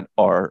that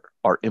are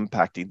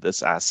impacting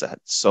this asset.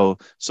 So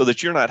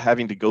that you're not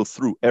having to go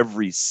through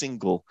every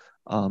single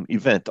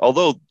event,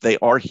 although they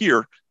are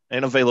here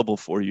and available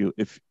for you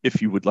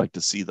if you would like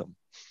to see them.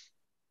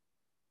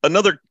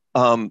 Another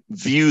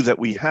view that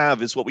we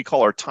have is what we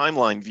call our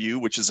timeline view,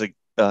 which is a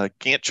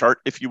Gantt chart,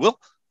 if you will,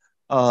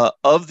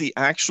 of the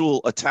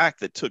actual attack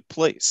that took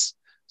place.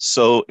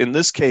 So in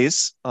this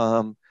case,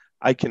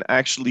 I can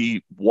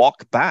actually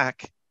walk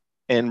back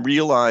and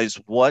realize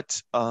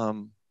what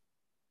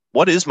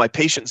is my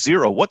patient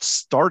zero? What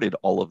started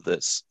all of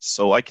this?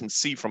 So I can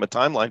see from a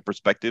timeline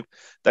perspective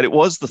that it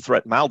was the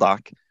threat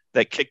Maldoc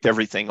that kicked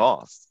everything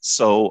off.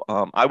 So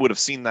I would have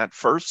seen that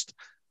first.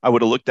 I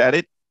would have looked at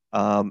it.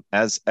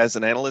 As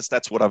an analyst,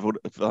 that's what I would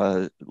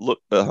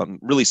have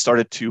really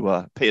started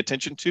to pay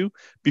attention to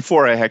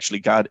before I actually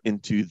got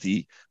into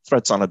the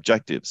threats on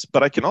objectives.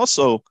 But I can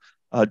also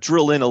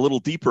drill in a little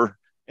deeper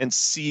and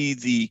see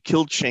the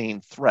kill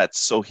chain threats.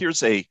 So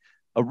here's a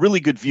really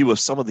good view of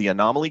some of the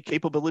anomaly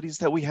capabilities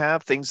that we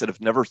have, things that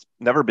have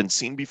never been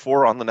seen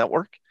before on the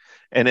network.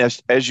 And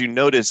as you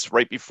notice,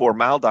 right before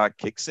Maldoc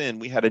kicks in,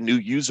 we had a new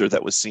user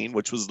that was seen,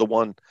 which was the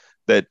one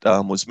that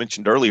was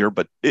mentioned earlier,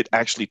 but it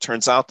actually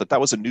turns out that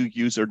was a new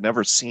user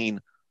never seen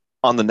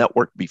on the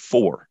network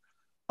before.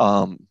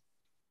 And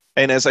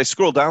as I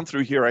scroll down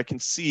through here, I can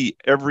see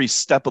every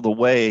step of the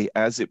way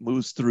as it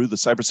moves through the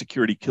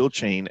cybersecurity kill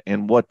chain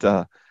and what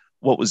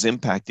was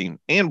impacting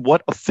and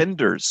what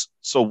offenders,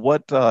 so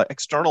what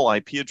external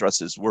IP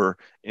addresses were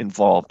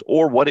involved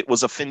or what it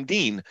was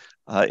offending.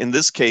 In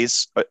this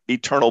case,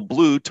 Eternal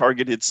Blue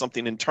targeted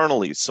something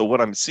internally. So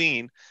what I'm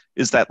seeing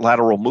is that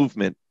lateral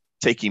movement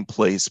taking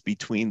place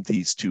between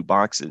these 2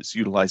 boxes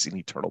utilizing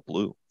Eternal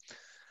Blue.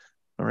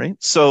 All right,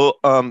 so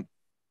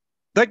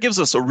that gives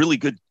us a really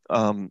good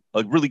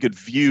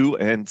view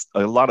and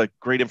a lot of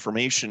great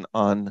information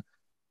on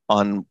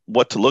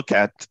what to look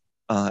at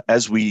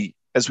as we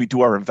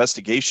do our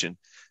investigation.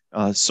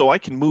 So I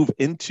can move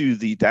into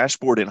the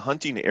dashboard and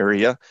hunting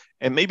area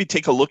and maybe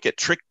take a look at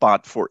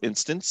TrickBot, for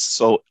instance.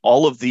 So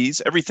all of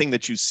these, everything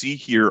that you see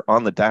here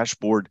on the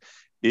dashboard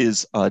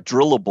is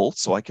drillable,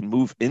 so I can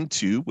move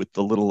into with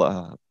the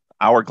little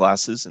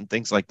hourglasses and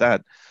things like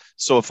that.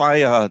 So if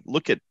I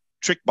look at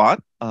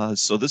TrickBot,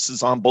 so this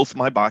is on both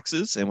my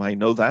boxes, and I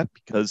know that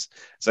because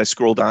as I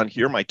scroll down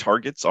here, my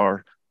targets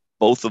are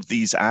both of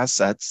these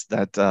assets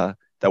that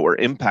were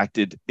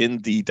impacted in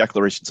the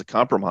declarations of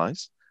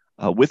compromise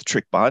with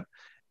TrickBot.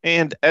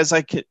 And as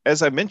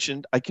I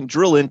mentioned, I can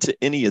drill into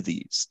any of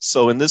these.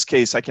 So in this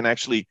case, I can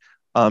actually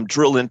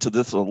drill into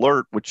this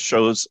alert, which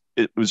shows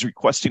it was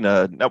requesting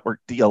a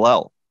network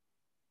DLL.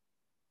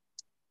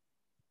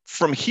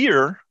 From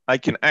here, I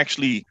can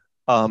actually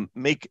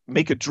make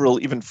a drill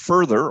even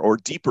further or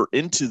deeper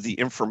into the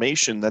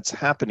information that's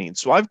happening.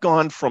 So I've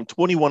gone from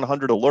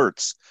 2,100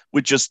 alerts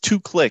with just 2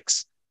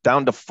 clicks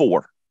down to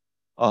 4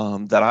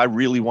 that I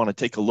really want to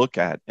take a look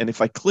at. And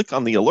if I click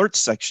on the alerts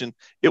section,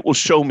 it will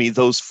show me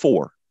those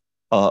 4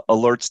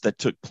 alerts that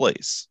took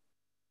place.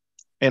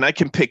 And I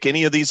can pick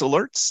any of these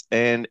alerts.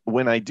 And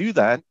when I do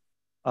that,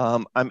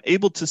 I'm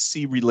able to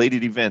see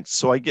related events.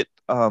 So I get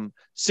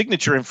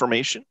signature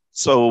information,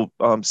 so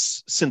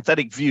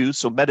synthetic view,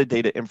 so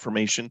metadata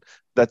information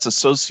that's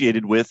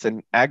associated with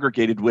and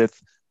aggregated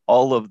with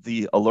all of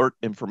the alert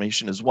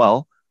information as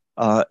well.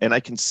 And I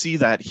can see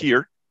that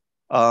here.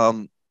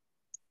 And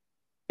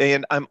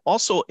I'm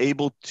also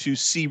able to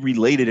see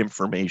related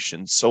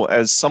information. So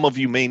as some of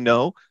you may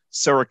know,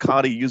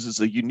 Sericata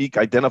uses a unique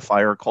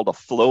identifier called a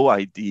flow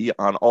ID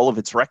on all of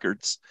its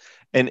records.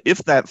 And if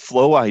that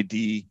flow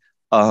ID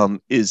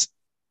is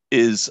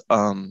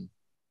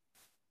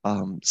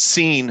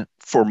seen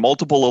for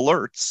multiple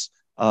alerts,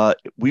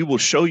 we will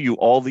show you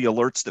all the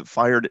alerts that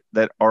fired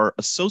that are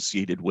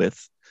associated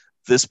with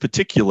this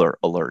particular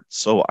alert.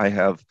 So I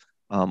have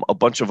a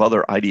bunch of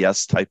other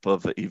IDS type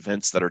of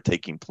events that are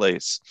taking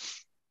place.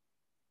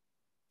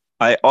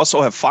 I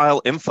also have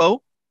file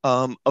info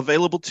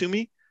available to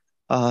me,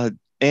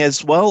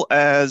 as well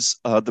as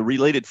the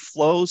related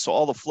flows, so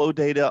all the flow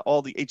data,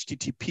 all the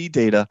HTTP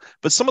data.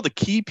 But some of the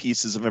key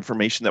pieces of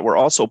information that we're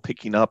also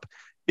picking up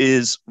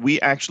is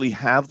we actually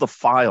have the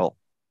file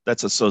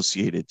that's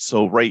associated.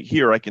 So right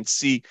here, I can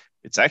see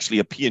it's actually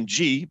a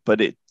PNG,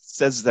 but it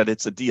says that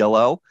it's a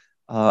DLL.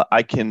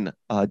 I can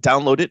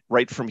download it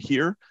right from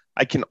here.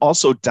 I can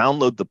also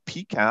download the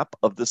PCAP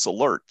of this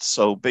alert.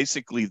 So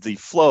basically the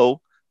flow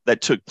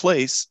that took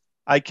place,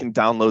 I can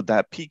download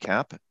that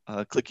PCAP,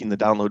 clicking the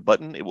download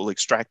button, it will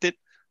extract it.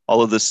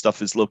 All of this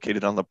stuff is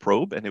located on the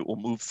probe and it will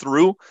move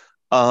through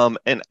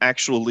and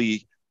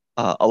actually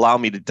allow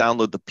me to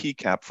download the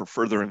PCAP for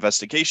further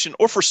investigation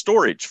or for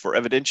storage for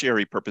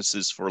evidentiary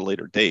purposes for a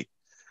later date.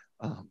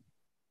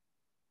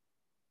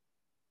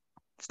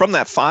 From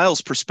that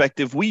files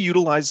perspective, we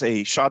utilize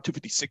a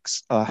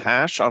SHA-256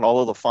 hash on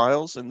all of the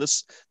files. And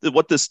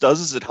what this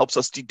does is it helps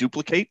us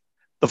deduplicate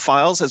the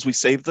files as we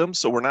save them.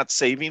 So we're not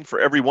saving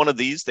for every one of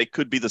these. They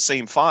could be the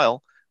same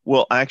file.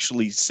 We'll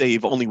actually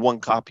save only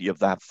one copy of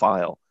that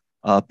file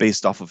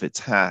based off of its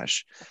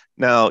hash.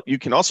 Now, you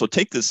can also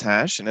take this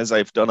hash, and as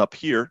I've done up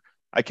here,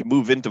 I can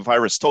move into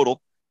VirusTotal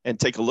and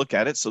take a look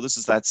at it. So this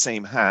is that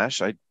same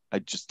hash. I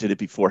just did it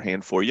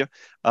beforehand for you.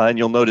 And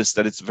you'll notice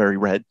that it's very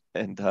red.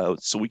 And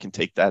so we can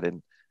take that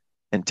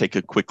and take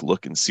a quick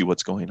look and see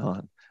what's going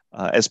on.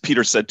 As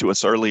Peter said to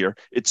us earlier,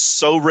 it's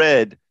so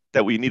red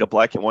that we need a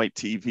black and white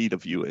TV to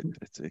view it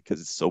because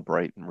it's so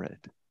bright and red.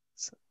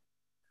 So.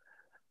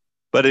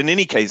 But in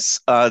any case,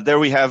 there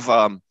we have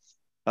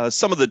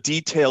some of the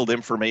detailed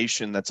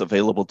information that's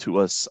available to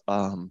us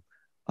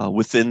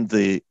within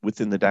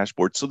the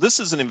dashboard. So this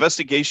is an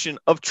investigation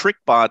of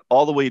TrickBot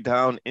all the way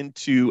down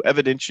into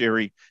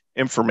evidentiary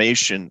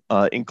information,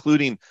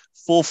 including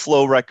full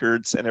flow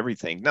records and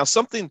everything. Now,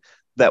 something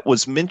that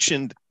was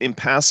mentioned in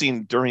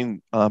passing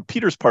during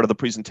Peter's part of the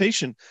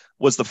presentation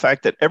was the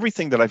fact that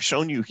everything that I've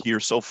shown you here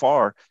so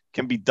far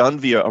can be done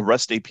via a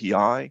REST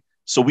API,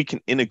 so we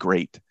can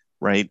integrate,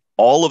 right?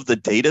 All of the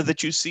data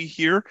that you see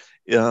here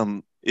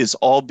is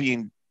all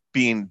being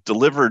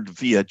delivered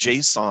via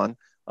JSON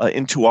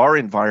into our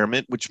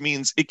environment, which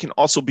means it can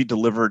also be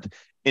delivered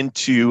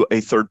into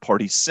a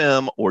third-party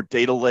SIM or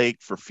data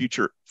lake for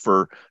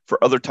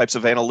other types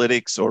of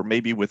analytics, or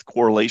maybe with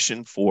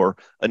correlation for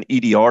an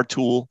EDR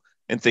tool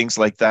and things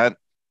like that.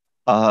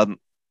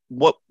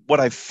 What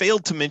I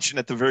failed to mention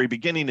at the very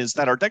beginning is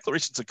that our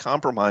declarations of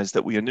compromise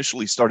that we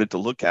initially started to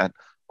look at,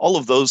 all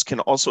of those can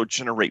also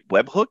generate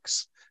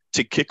webhooks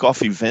to kick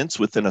off events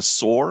within a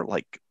SOAR,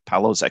 like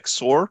Palo's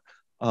XSOAR,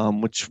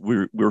 which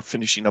we're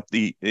finishing up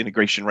the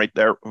integration right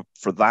there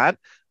for that.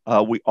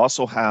 We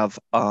also have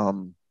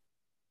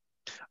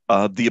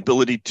the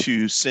ability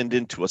to send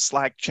into a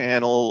Slack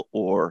channel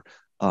or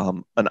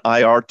an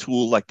IR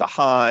tool like the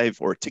Hive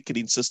or a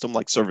ticketing system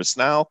like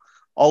ServiceNow.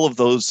 All of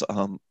those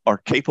are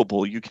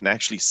capable. You can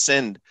actually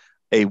send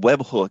a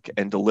webhook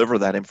and deliver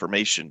that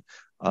information.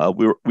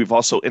 We've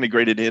also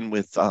integrated in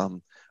with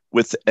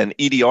an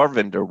EDR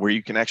vendor where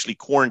you can actually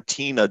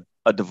quarantine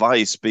a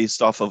device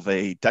based off of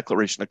a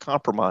declaration of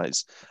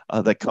compromise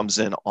that comes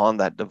in on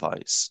that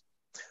device.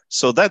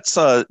 So that's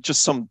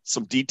just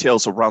some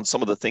details around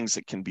some of the things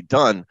that can be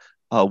done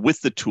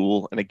with the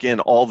tool. And again,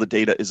 all the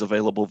data is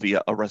available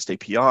via a REST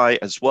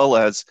API as well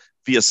as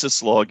via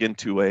syslog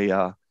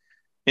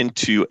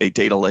into a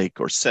data lake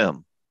or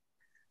SIM.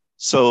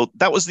 So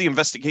that was the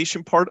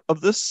investigation part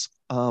of this.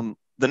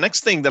 The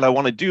next thing that I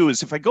want to do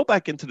is if I go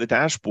back into the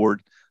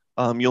dashboard,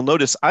 you'll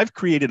notice I've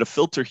created a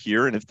filter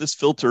here. And if this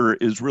filter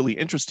is really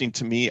interesting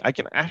to me, I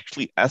can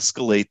actually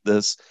escalate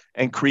this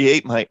and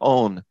create my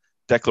own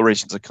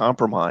declarations of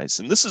compromise.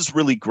 And this is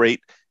really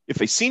great if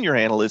a senior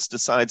analyst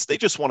decides they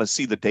just want to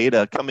see the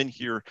data, come in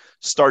here,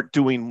 start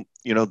doing,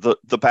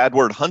 the bad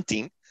word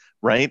hunting,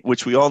 right?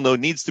 Which we all know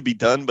needs to be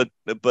done,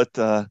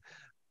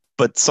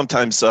 but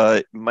sometimes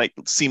it might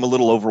seem a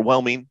little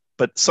overwhelming.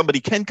 But somebody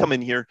can come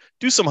in here,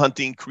 do some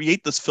hunting,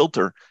 create this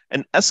filter,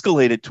 and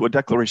escalate it to a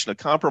declaration of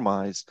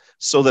compromise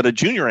so that a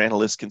junior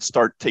analyst can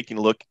start taking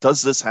a look.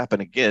 Does this happen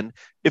again?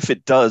 If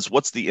it does,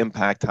 what's the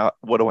impact?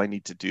 What do I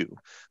need to do?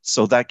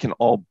 So that can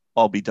all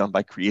all be done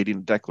by creating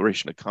a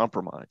declaration of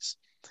compromise.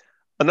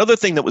 Another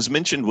thing that was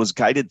mentioned was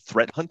guided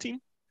threat hunting.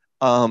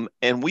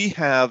 And we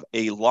have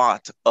a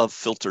lot of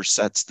filter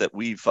sets that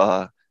we've,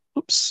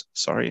 oops,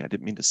 sorry, I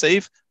didn't mean to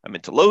save. I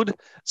meant to load.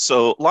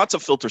 So lots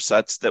of filter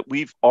sets that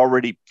we've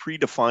already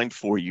predefined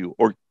for you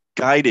or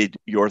guided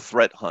your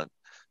threat hunt.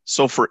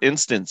 So for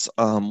instance,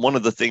 one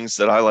of the things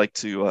that I like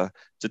to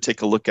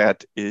take a look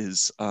at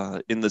is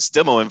in this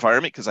demo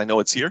environment, because I know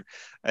it's here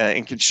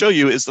and can show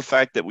you, is the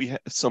fact that we have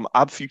some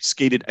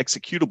obfuscated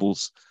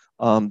executables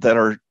that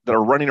are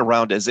running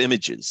around as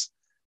images,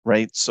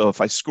 right? So if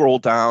I scroll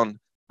down,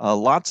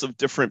 lots of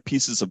different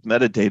pieces of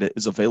metadata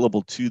is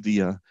available to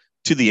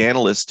the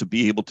analyst to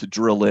be able to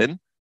drill in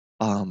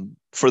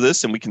for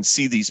this, and we can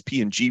see these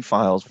PNG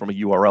files from a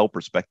URL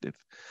perspective.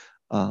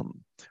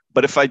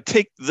 But if I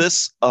take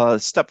this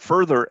step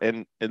further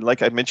and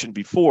like I mentioned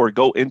before,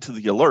 go into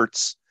the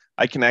alerts,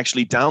 I can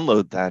actually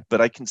download that.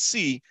 But I can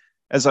see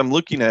as I'm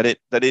looking at it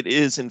that it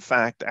is in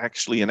fact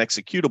actually an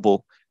executable,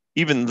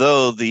 even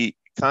though the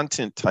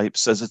content type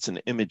says it's an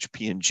image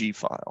PNG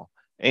file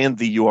and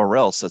the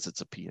URL says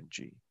it's a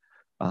PNG.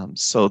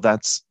 So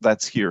that's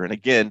here. And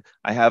again,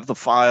 I have the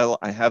file,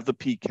 I have the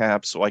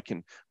PCAP, so I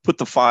can put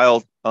the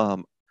file,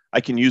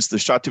 I can use the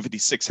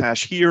SHA-256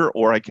 hash here,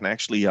 or I can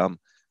actually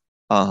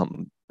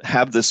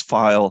have this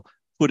file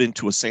put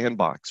into a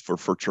sandbox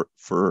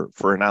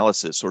for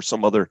analysis or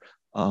some other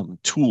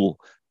tool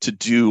to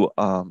do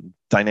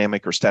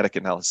dynamic or static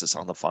analysis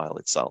on the file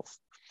itself.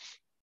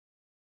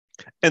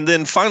 And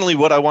then finally,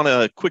 what I want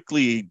to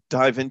quickly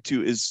dive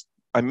into is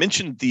I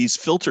mentioned these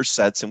filter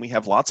sets, and we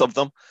have lots of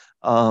them.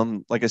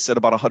 Like I said,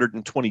 about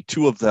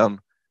 122 of them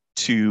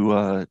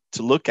to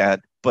look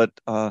at, but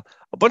a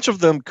bunch of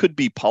them could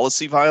be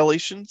policy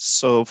violations.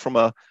 So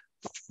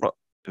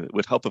it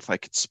would help if I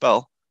could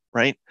spell,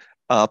 right?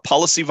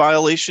 Policy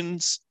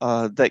violations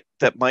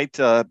that might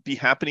be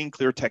happening,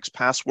 clear text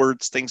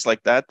passwords, things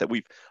like that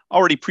we've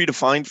already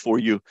predefined for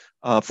you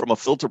from a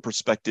filter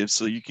perspective,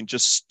 so you can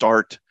just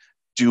start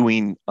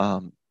doing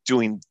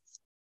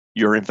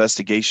your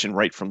investigation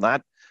right from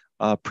that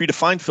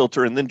predefined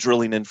filter and then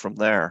drilling in from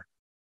there.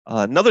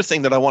 Another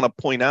thing that I want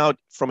to point out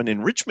from an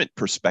enrichment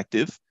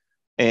perspective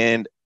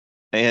and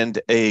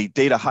a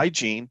data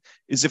hygiene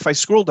is if I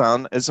scroll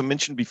down, as I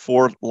mentioned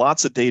before,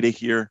 lots of data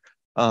here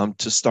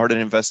to start an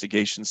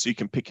investigation, so you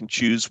can pick and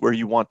choose where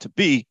you want to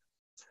be.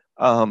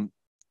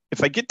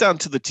 If I get down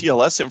to the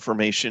TLS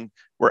information,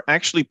 we're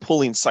actually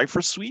pulling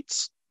cipher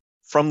suites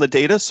from the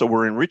data. So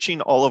we're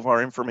enriching all of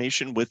our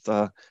information with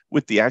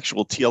the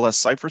actual TLS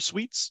cipher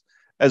suites,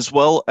 as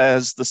well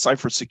as the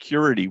cipher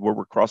security, where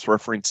we're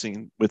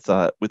cross-referencing with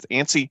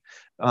ANSI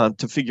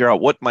to figure out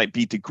what might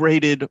be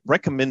degraded,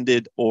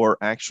 recommended, or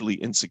actually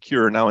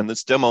insecure. Now, in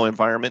this demo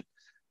environment,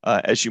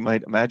 as you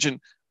might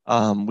imagine,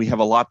 we have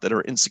a lot that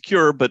are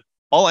insecure, but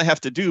all I have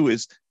to do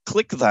is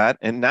click that,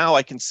 and now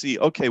I can see,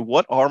 okay,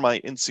 what are my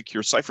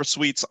insecure cipher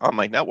suites on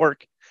my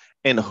network,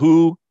 and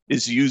who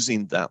is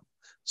using them?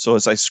 So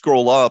as I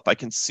scroll up, I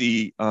can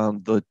see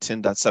the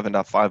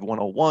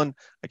 10.7.5.101.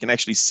 I can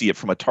actually see it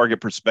from a target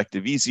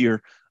perspective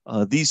easier.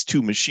 These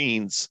two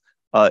machines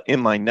in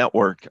my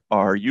network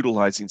are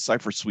utilizing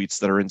cipher suites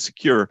that are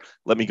insecure.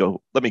 Let me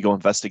go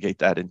investigate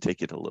that and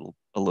take it a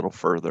little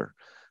further.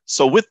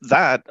 So with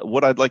that,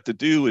 what I'd like to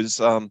do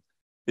is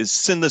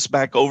send this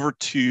back over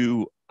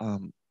to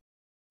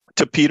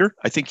Peter.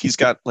 I think he's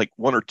got like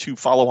one or two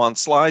follow-on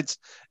slides,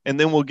 and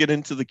then we'll get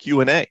into the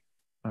Q&A.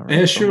 Right,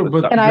 yeah, sure.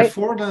 But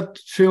before that,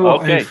 Phil,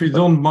 okay, if you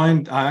don't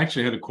mind, I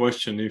actually had a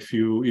question. If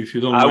you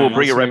don't mind, I will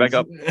bring it right back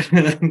up.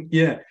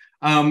 Yeah.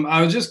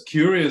 I was just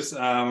curious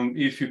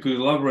if you could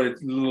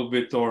elaborate a little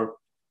bit or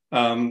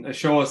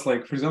show us,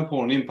 like, for example,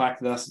 on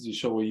impacted assets, you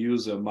show a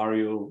user,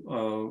 Mario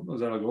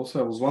Zaragoza.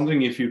 I was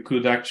wondering if you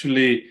could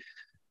actually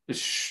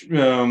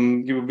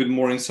give a bit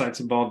more insights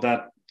about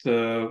that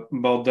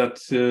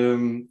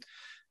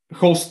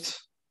host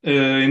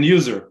and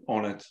user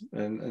on it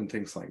and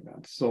things like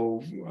that.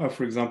 So,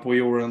 for example,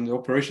 you were on the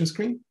operation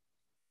screen.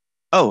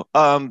 Oh,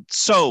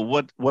 so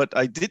what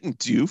I didn't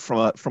do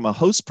from a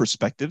host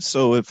perspective.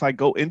 So if I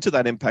go into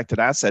that impacted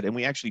asset and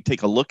we actually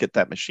take a look at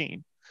that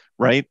machine,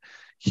 right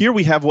here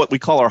we have what we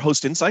call our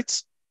host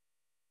insights,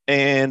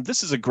 and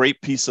this is a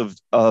great piece of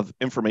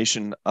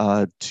information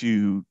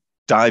to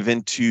dive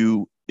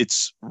into.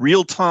 It's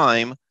real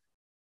time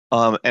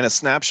and a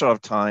snapshot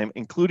of time,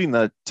 including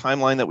the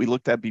timeline that we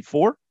looked at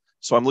before.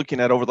 So I'm looking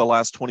at over the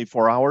last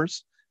 24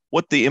 hours,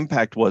 what the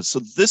impact was.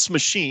 So this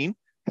machine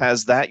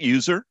has that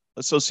user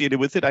associated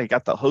with it. I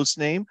got the host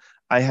name.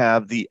 I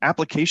have the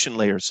application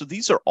layer. So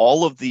these are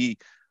all of the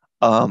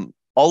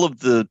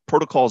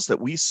protocols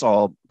that we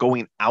saw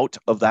going out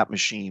of that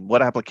machine.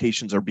 What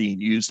applications are being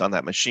used on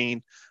that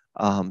machine?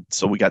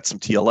 So we got some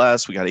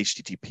TLS, we got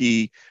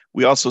HTTP.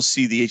 We also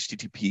see the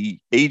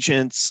HTTP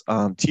agents,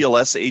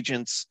 TLS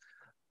agents.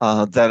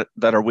 That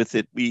are with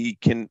it. We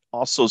can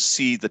also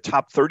see the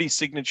top 30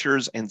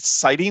 signatures and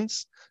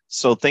sightings.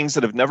 So things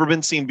that have never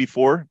been seen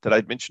before that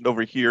I'd mentioned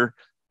over here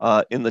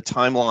in the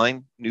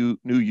timeline, new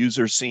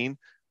users seen.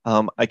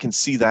 I can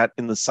see that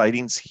in the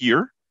sightings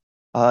here.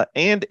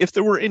 and if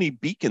there were any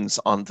beacons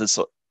on this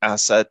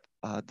asset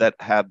that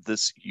have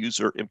this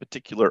user in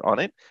particular on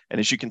it. And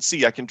as you can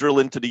see, I can drill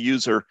into the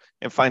user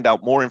and find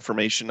out more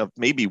information of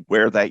maybe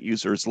where that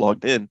user is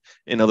logged in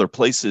other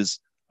places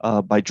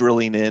by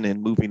drilling in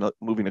and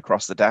moving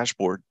across the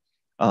dashboard,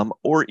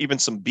 or even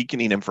some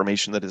beaconing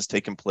information that has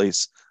taken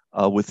place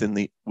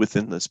within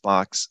this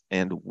box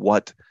and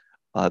what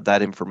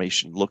that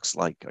information looks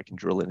like. I can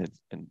drill in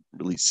and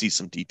really see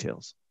some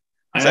details.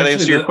 Does that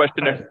answer your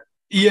question there?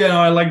 Yeah,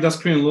 I like that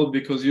screen a lot,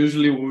 because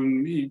usually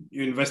when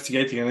you're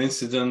investigating an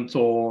incident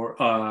or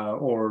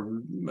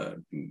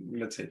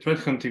let's say threat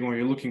hunting, or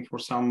you're looking for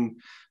some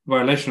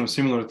violation or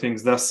similar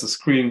things, that's the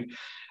screen.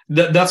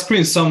 That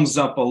screen sums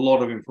up a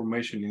lot of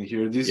information in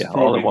here. This is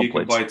probably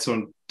gigabytes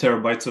or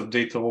terabytes of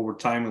data over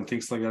time and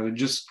things like that. It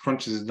just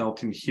crunches it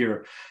out in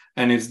here.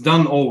 And it's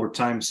done over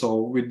time,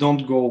 so we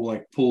don't go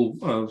like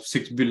pull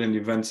 6 billion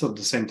events at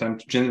the same time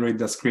to generate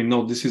that screen.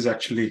 No, this is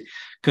actually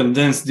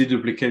condensed,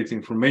 deduplicated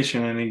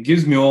information, and it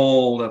gives me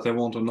all that I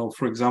want to know.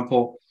 For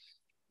example,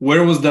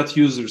 where was that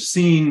user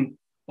seen?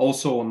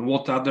 Also, on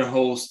what other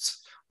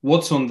hosts?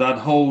 What's on that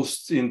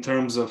host in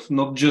terms of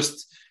not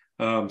just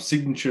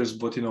signatures,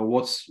 but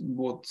what's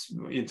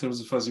in terms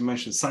of, as you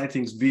mentioned,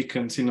 sightings,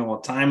 beacons, a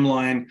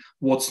timeline,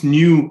 what's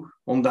new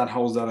on that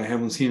host that I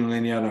haven't seen on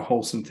any other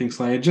host, and things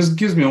like that. It just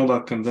gives me all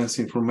that condensed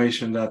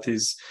information that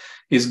is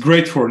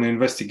great for an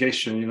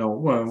investigation.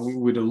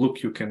 With a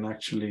look you can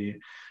actually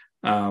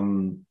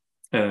have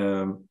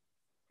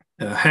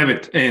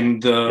it,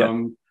 and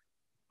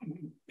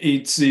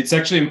it's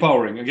actually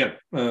empowering. Again,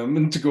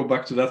 to go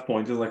back to that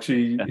point,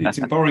 it's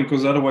empowering,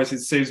 because otherwise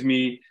it saves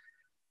me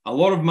a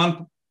lot of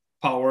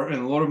manpower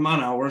and a lot of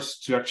man hours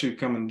to actually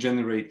come and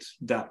generate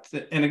that.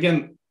 And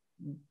again,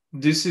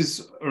 this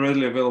is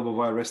readily available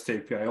via REST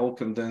API, all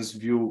condensed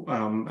view,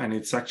 and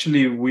it's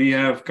actually, we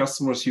have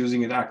customers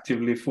using it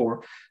actively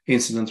for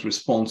incident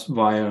response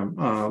via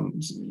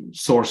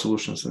SOAR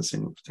solutions and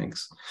similar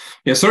things.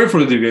 Yeah, sorry for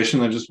the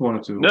deviation. I just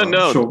wanted to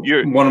show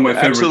one of my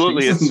favorite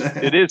absolutely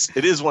things.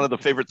 It is one of the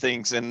favorite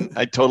things, and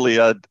I totally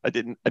I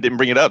didn't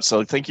bring it up,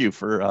 so thank you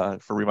for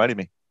reminding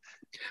me.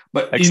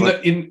 But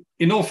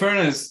in all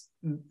fairness,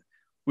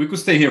 we could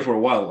stay here for a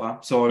while, huh?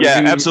 So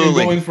absolutely. We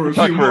can go in for a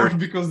few more,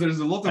 because there's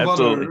a lot of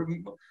other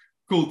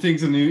cool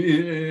things and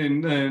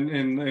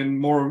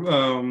more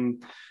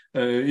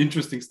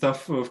interesting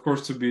stuff, of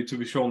course, to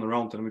be shown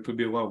around, and we could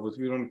be a while, but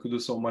we don't could do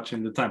so much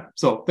in the time.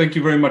 So thank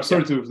you very much.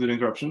 Sorry for the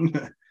interruption.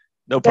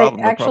 No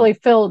problem. Actually,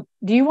 Phil,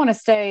 do you want to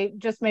stay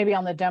just maybe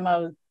on the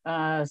demo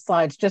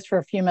slides just for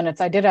a few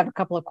minutes? I did have a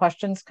couple of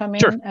questions come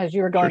in as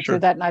you were going through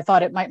that, and I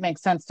thought it might make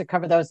sense to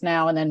cover those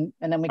now, and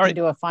then we can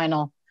do a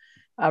final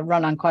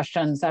run on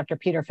questions after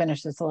Peter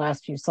finishes the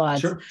last few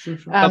slides. Sure.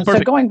 So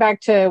going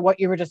back to what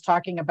you were just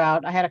talking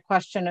about, I had a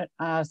question.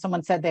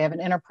 Someone said they have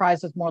an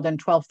enterprise with more than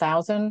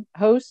 12,000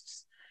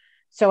 hosts.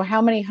 So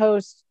how many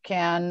hosts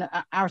can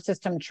our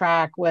system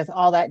track with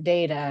all that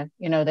data,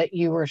 that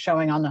you were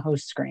showing on the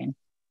host screen?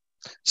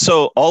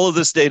 So all of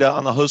this data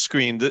on the host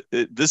screen,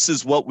 this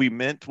is what we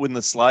meant when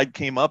the slide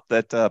came up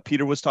that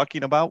Peter was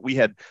talking about. We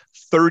had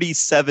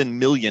 37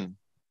 million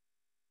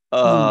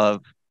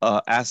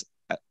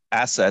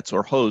assets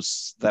or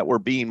hosts that were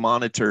being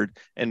monitored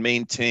and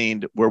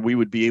maintained, where we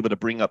would be able to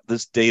bring up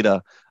this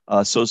data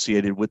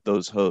associated with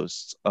those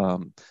hosts.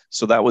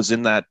 So that was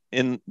in that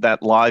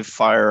live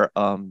fire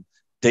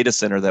data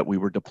center that we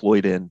were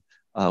deployed in.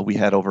 We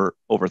had over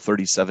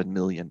 37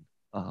 million.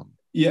 And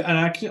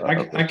I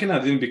can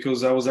add in,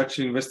 because I was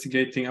actually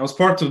investigating. I was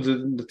part of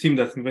the team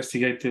that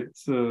investigated,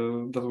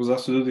 that was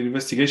asked to do the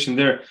investigation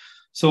there.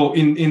 So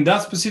in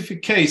that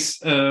specific case,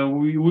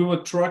 we were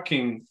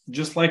tracking,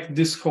 just like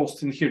this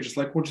host in here, just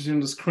like what you see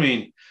on the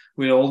screen,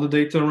 with all the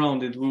data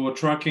around it. We were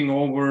tracking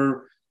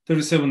over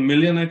 37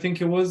 million, I think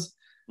it was.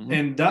 Mm-hmm.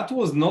 And that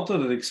was not at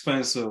the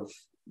expense of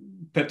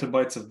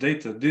petabytes of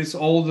data.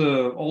 All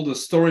the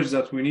storage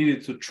that we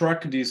needed to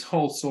track these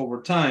hosts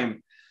over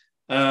time.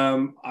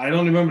 I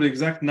don't remember the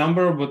exact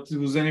number, but it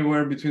was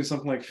anywhere between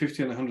something like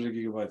 50 and 100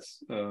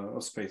 gigabytes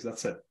of space.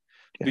 That's it.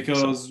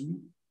 Because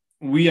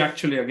we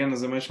actually, again,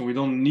 as I mentioned, we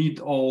don't need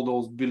all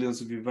those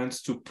billions of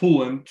events to pull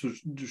them to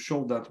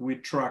show that we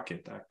track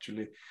it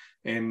actually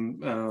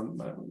and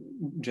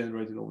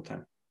generate it over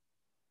time.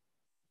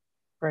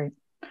 Great.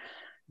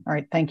 All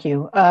right, thank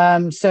you.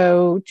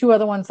 So two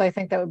other ones I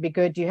think that would be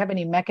good. Do you have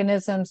any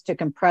mechanisms to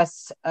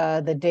compress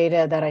the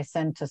data that I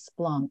send to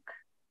Splunk?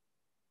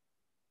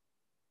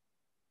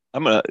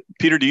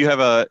 Peter, do you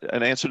have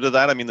an answer to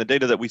that? I mean, the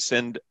data that we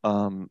send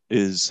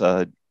is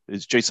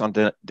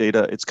JSON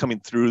data. It's coming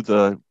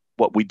through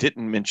what we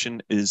didn't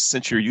mention is,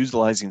 since you're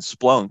utilizing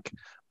Splunk,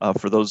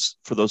 for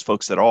those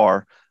folks that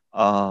are,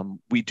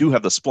 we do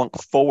have the Splunk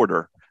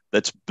forwarder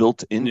that's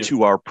built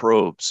into our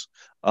probes.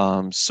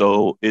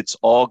 So it's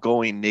all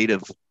going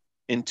native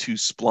into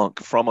Splunk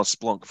from a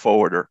Splunk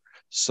forwarder.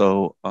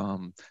 So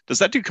does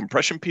that do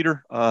compression,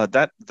 Peter?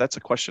 That's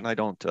a question I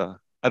don't know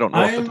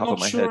off the top of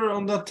my head. I'm not sure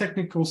on that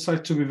technical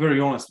side, to be very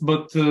honest.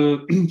 But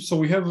so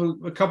we have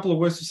a couple of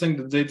ways to send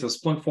the data: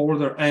 Splunk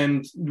forwarder,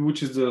 and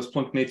which is the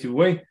Splunk native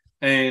way,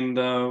 and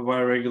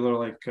via regular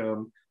like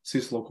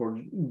syslog or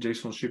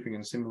JSON shipping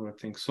and similar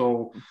things.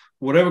 So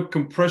whatever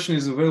compression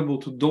is available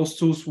to those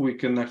tools, we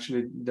can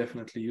actually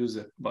definitely use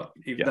it. But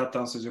if that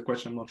answers your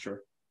question, I'm not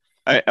sure.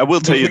 I will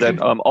tell you that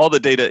all the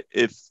data,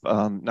 if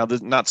now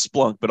there's not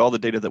Splunk, but all the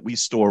data that we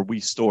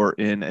store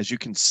in, as you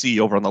can see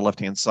over on the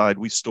left-hand side,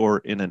 we store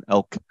in an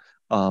ELK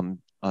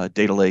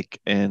data lake,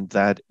 and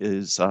that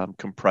is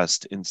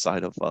compressed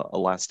inside of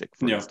Elastic,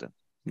 for instance.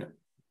 Yeah.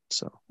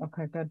 So.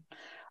 Okay, good.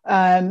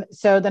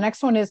 So the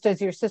next one is,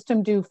 does your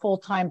system do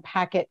full-time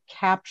packet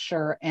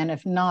capture? And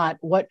if not,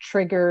 what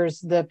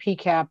triggers the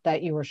PCAP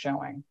that you were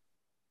showing?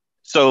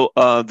 So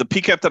the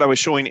PCAP that I was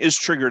showing is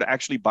triggered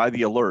actually by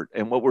the alert.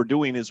 And what we're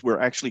doing is we're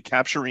actually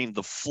capturing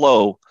the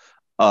flow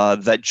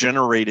that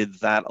generated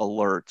that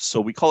alert. So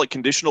we call it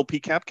conditional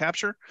PCAP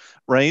capture,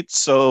 right?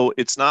 So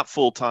it's not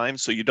full time.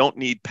 So you don't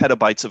need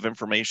petabytes of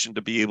information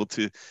to be able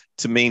to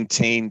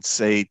maintain,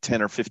 say,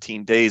 10 or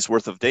 15 days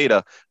worth of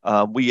data.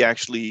 We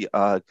actually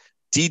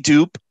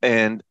dedupe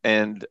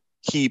and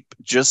keep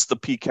just the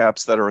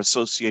PCAPs that are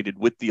associated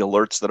with the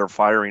alerts that are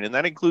firing, and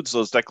that includes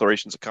those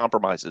declarations of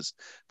compromises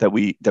that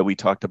we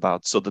talked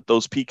about, so that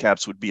those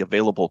PCAPs would be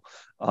available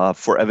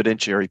for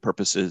evidentiary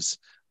purposes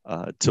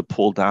to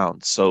pull down.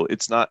 So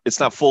it's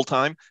not full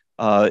time.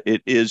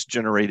 It is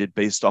generated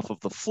based off of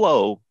the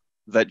flow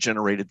that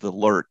generated the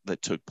alert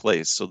that took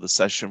place. So the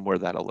session where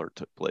that alert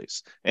took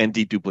place, and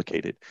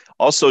deduplicated.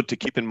 Also, to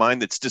keep in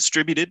mind, it's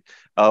distributed.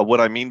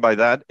 What I mean by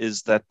that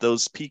is that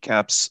those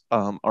PCAPs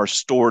are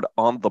stored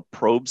on the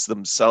probes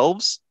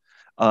themselves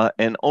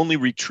and only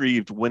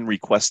retrieved when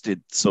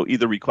requested. So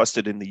either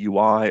requested in the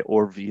UI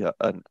or via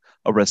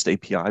a REST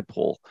API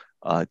pull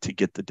to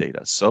get the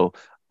data. So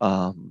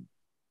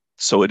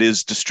it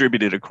is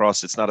distributed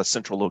across. It's not a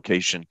central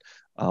location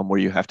where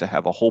you have to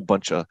have a whole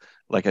bunch of,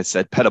 like I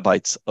said,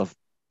 petabytes of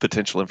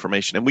potential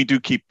information. And we do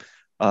keep,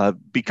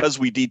 because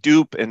we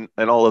dedupe and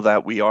all of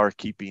that, we are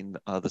keeping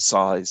the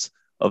size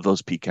of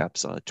those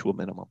PCAPs to a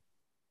minimum.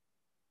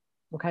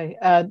 Okay,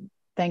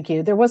 thank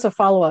you. There was a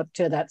follow-up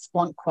to that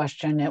Splunk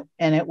question,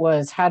 and it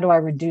was, how do I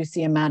reduce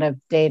the amount of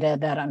data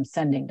that I'm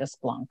sending to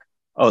Splunk?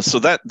 Oh, so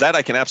that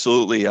I can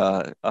absolutely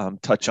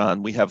touch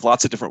on. We have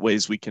lots of different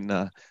ways we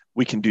can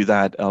do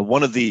that.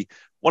 One of the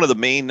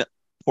main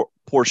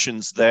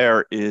portions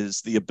there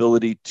is the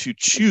ability to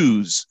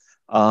choose.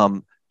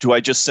 Do I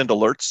just send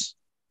alerts,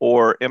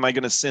 or am I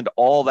going to send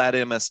all that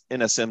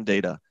NSM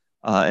data?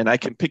 And I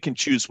can pick and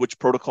choose which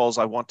protocols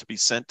I want to be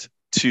sent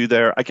to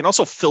there. I can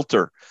also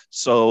filter.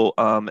 So,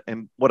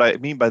 and what I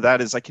mean by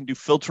that is I can do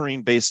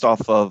filtering based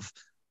off of.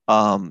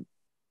 I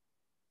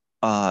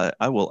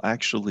will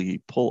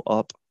actually pull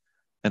up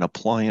an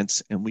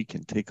appliance and we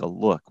can take a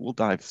look. We'll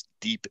dive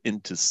deep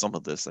into some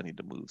of this. I need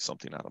to move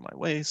something out of my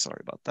way. Sorry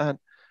about that.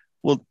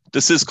 Well,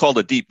 this is called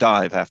a deep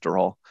dive after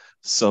all.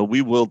 So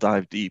we will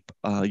dive deep.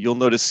 You'll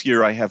notice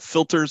here I have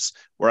filters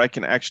where I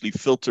can actually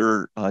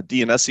filter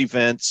DNS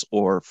events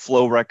or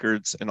flow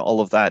records and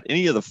all of that.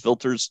 Any of the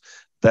filters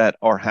that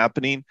are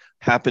happening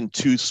happen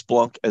to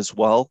Splunk as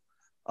well.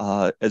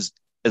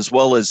 As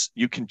well as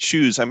you can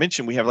choose. I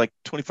mentioned we have like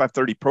 25,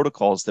 30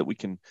 protocols that we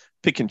can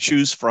pick and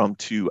choose from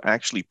to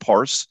actually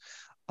parse.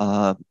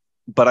 But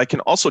I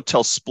can also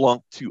tell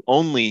Splunk to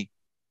only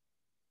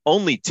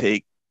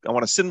take, I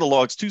want to send the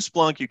logs to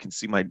Splunk. You can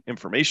see my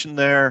information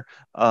there.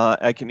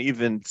 I can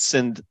even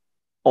send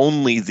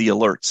only the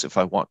alerts if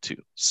I want to.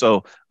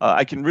 So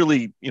I can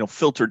really,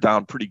 filter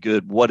down pretty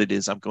good what it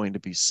is I'm going to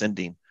be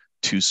sending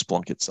to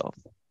Splunk itself.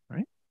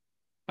 Right?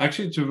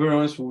 Actually, to be very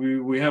honest,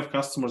 we have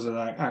customers that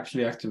are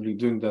actually actively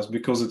doing this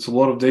because it's a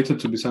lot of data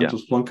to be sent to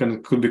Splunk, and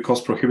it could be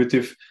cost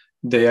prohibitive.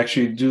 They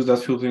actually do that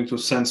filtering to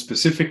send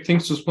specific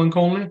things to Splunk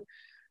only,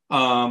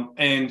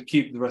 and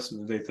keep the rest of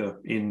the data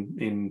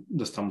in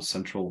the Stamus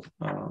Central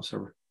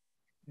server.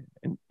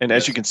 And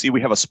as you can see, we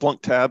have a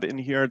Splunk tab in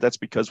here. That's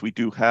because we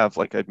do have,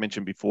 like I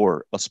mentioned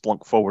before, a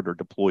Splunk forwarder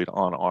deployed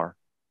on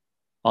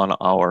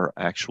our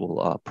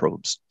actual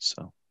probes.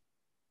 So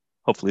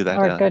hopefully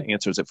that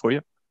answers it for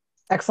you.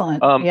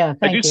 Excellent. Yeah,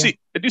 thank you.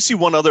 I do see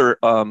one other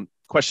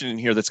question in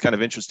here that's kind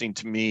of interesting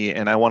to me,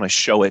 and I want to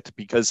show it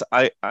because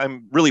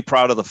I'm really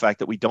proud of the fact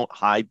that we don't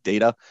hide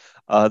data.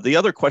 The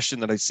other question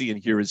that I see in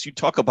here is you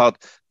talk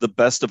about the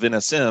best of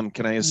NSM.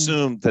 Can I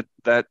assume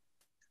that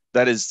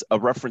is a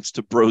reference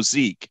to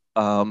Brozeek?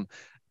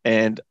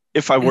 And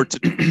if I were to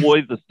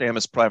deploy the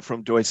Stamus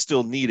platform, do I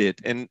still need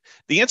it? And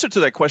the answer to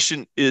that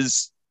question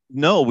is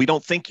no, we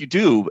don't think you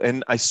do.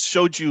 And I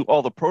showed you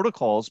all the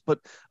protocols, but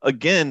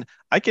again,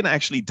 I can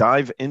actually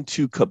dive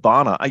into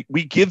Kibana.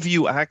 We give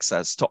you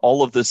access to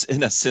all of this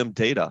NSM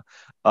data.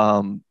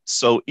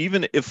 So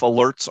even if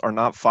alerts are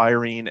not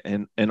firing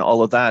and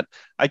all of that,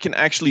 I can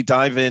actually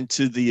dive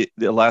into the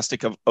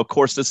Elastic. Of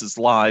course, this is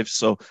live,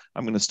 so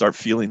I'm going to start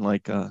feeling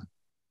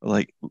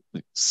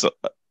so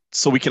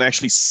we can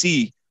actually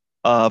see,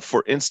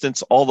 for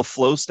instance, all the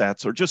flow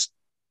stats or just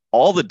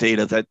all the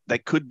data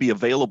that could be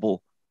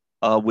available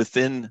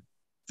within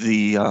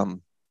here.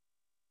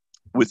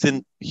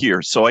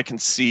 So I can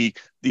see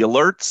the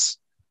alerts.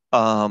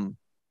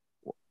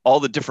 all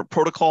the different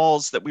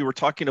protocols that we were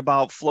talking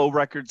about, flow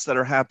records that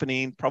are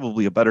happening.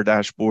 Probably a better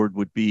dashboard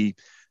would be,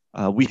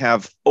 we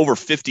have over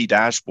 50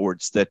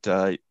 dashboards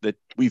that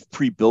we've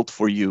pre-built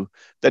for you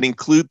that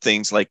include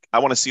things like, I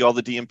want to see all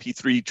the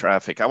DMP3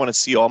 traffic. I want to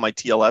see all my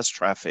TLS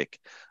traffic.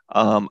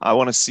 I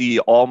want to see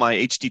all my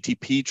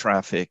HTTP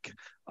traffic.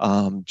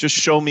 Just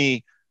show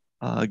me,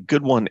 a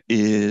good one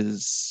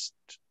is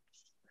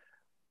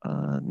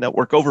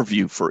network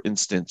overview, for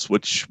instance,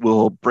 which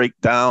will break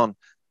down,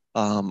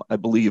 I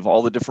believe,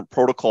 all the different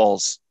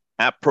protocols,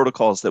 app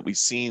protocols that we've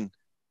seen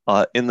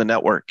in the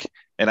network.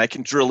 And I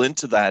can drill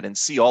into that and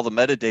see all the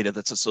metadata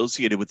that's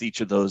associated with each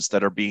of those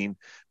that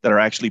are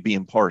actually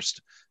being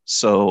parsed.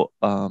 So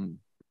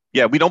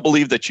yeah, we don't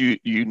believe that you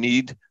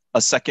need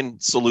a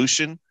second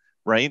solution,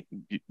 right?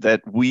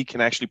 That we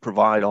can actually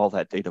provide all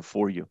that data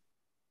for you.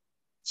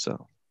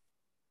 So,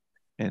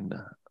 and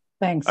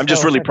thanks. I'm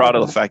just really proud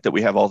of the fact that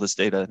we have all this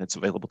data and it's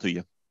available to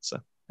you. So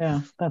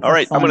yeah, that's all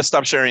right. excellent. I'm going to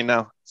stop sharing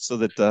now so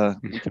that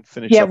we can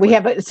finish. Yeah, we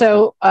have.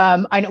 So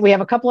I know we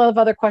have a couple of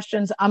other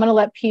questions. I'm going to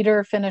let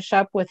Peter finish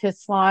up with his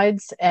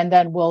slides, and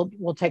then we'll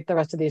take the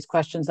rest of these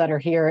questions that are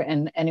here.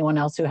 And anyone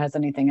else who has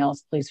anything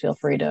else, please feel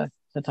free to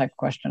type a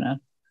question in.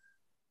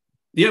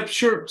 Yep,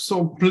 sure.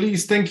 So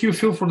please, thank you,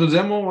 Phil, for the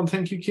demo, and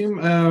thank you,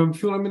 Kim.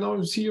 Phil, let me know if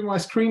you see my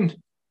screen.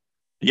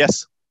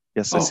 Yes.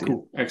 Yes, I see.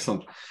 Cool.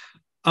 Excellent.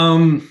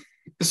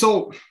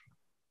 So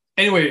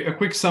anyway, a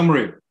quick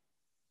summary.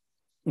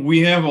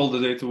 We have all the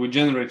data, we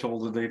generate all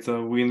the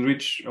data, we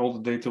enrich all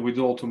the data, we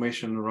do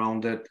automation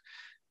around it,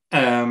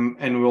 and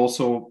we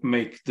also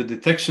make the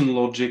detection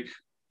logic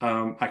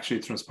actually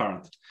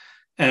transparent.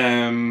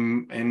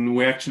 And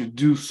we actually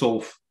do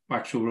solve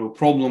actual real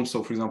problems.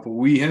 So for example,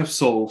 we have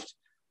solved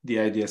the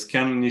IDS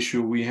canon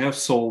issue, we have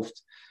solved,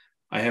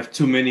 I have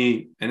too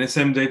many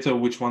NSM data,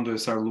 which one do I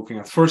start looking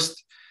at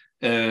first?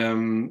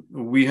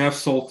 We have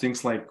solved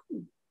things like,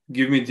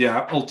 give me the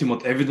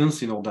ultimate evidence,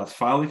 that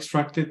file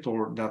extracted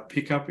or that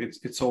pickup,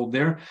 it's all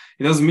there.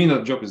 It doesn't mean that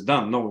the job is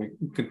done. No, we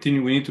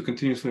need to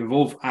continuously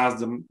evolve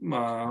as the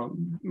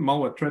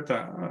malware threat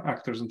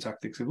actors and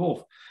tactics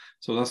evolve.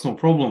 So that's no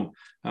problem.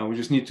 We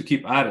just need to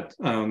keep at it,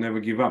 never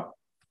give up.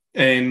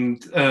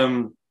 And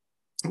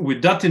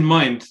with that in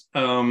mind,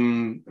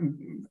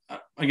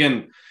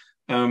 again,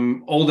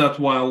 all that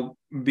while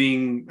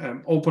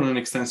being open and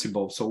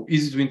extensible, so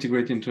easy to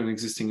integrate into an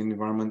existing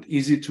environment,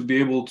 easy to be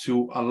able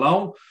to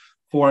allow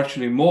for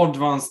actually more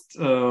advanced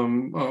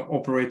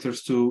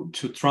operators to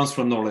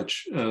transfer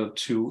knowledge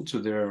to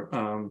their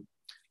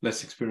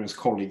less experienced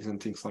colleagues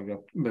and things like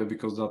that,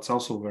 because that's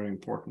also very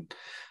important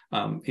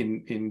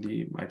in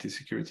the IT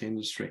security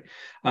industry.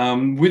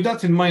 With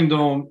that in mind,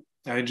 though,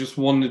 I just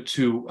wanted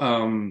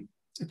to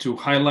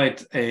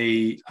highlight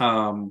a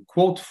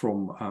quote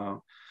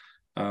from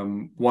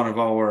one of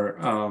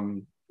our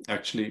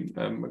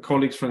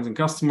colleagues, friends, and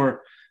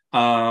customer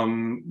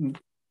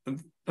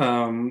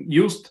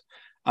used,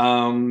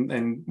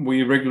 and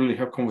we regularly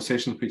have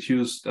conversations with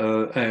used,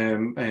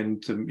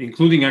 and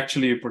including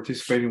actually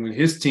participating with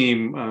his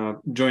team,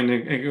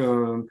 joining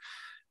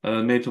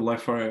NATO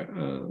live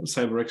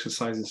cyber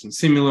exercises and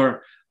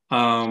similar.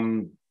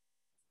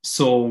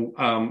 So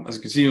as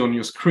you can see on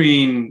your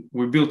screen,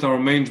 we built our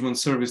management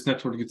service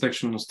network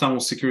detection on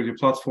Stamus Security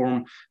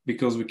Platform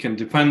because we can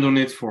depend on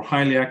it for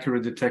highly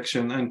accurate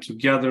detection and to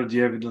gather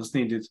the evidence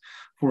needed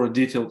for a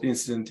detailed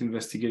incident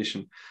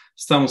investigation.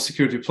 Stamus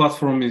Security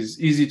Platform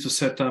is easy to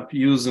set up,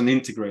 use, and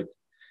integrate.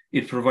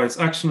 It provides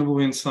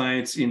actionable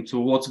insights into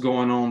what's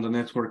going on the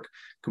network,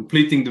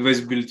 completing the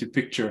visibility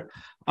picture.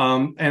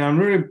 And I'm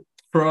really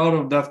proud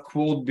of that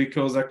quote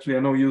because actually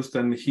I know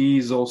Houston,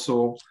 he's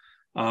also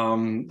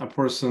a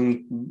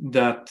person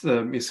that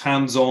is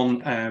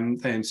hands-on,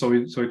 and so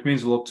it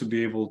means a lot to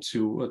be able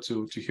to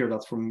hear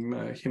that from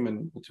him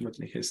and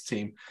ultimately his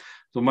team.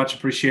 So much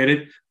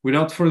appreciated.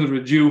 Without further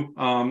ado,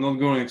 I'm not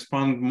going to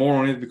expand more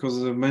on it because,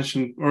 as I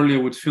mentioned earlier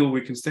with Phil,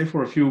 we can stay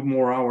for a few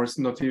more hours,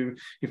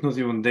 if not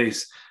even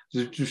days,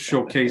 to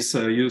showcase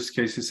use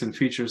cases and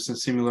features and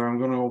similar. I'm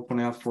going to open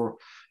it up for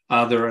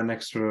other and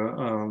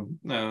extra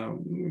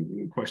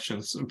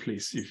questions,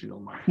 please, if you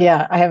don't mind.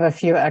 Yeah, I have a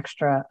few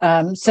extra.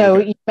 So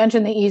okay. You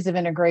mentioned the ease of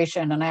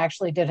integration, and I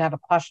actually did have a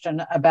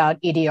question about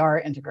EDR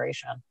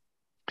integration.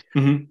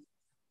 Mm-hmm.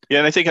 Yeah,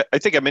 and I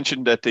think I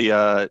mentioned that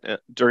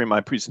during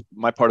my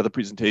part of the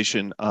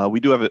presentation, we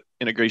do have an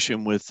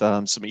integration with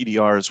some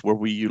EDRs where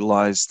we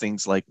utilize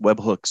things like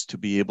webhooks to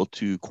be able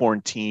to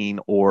quarantine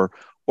or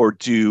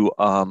do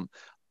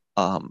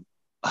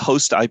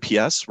host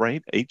IPS,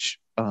 right?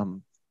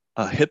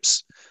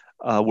 HIPS,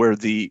 where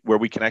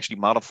we can actually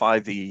modify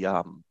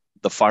the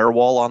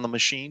firewall on the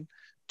machine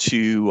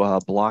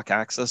to block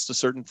access to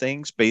certain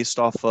things based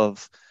off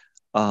of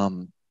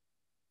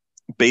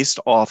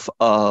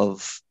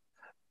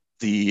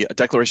the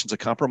declarations of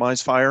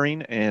compromise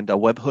firing and a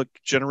webhook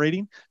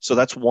generating. So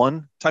that's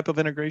one type of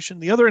integration.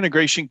 The other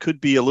integration could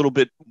be a little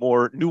bit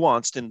more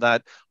nuanced in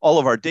that all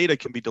of our data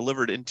can be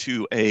delivered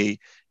into a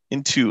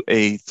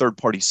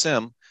third-party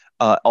SIEM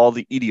all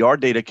the EDR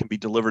data can be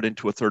delivered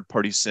into a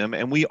third-party SIEM,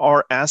 and we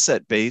are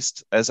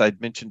asset-based, as I'd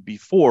mentioned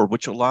before,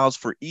 which allows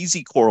for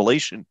easy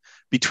correlation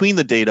between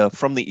the data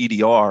from the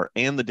EDR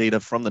and the data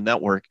from the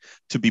network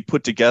to be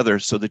put together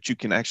so that you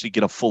can actually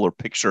get a fuller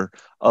picture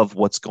of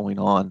what's going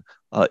on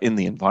in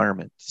the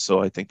environment.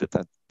 So I think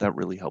that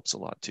really helps a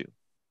lot too.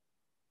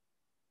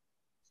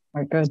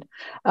 All right, good.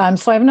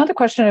 So I have another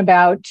question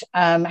about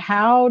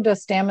how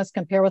does Stamus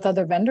compare with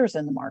other vendors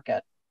in the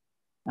market?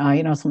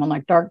 Someone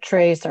like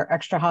Darktrace or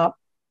ExtraHop.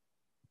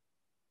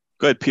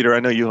 Go ahead, Peter. I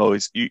know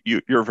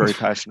you're very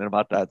passionate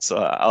about that, so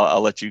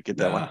I'll let you get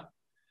that one.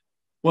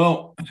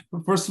 Well,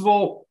 first of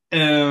all,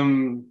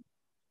 I'm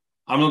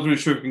not really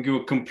sure if we can give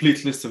a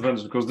complete list of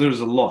vendors because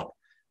there's a lot.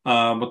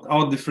 But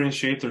our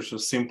differentiators are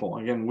simple.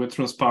 Again, we're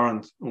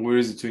transparent. We're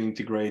easy to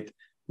integrate.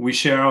 We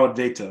share our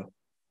data.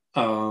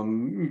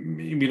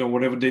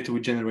 Whatever data we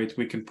generate,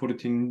 we can put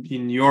it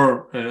in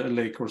your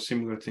lake or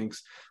similar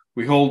things.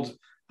 We hold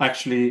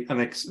actually an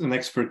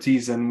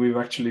expertise, and we've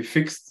actually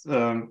fixed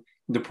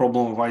the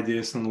problem of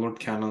IDS and alert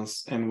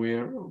cannons, and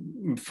we're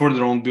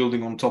further on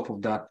building on top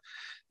of that.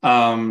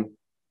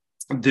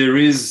 There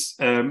is,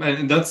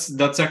 and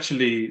that's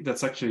actually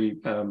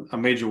a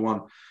major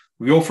one.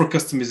 We offer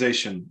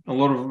customization. A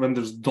lot of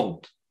vendors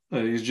don't.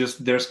 It's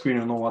just their screen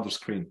and no other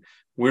screen.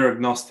 We're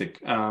agnostic,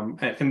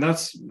 and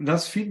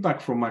that's feedback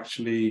from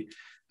actually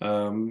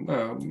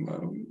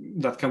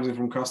that comes in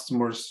from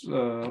customers,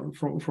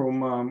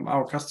 from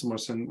our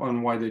customers, and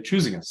on why they're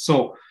choosing us.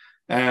 So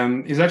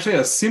it's actually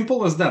as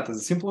simple as that.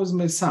 As simple as it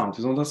may sound.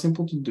 It's not that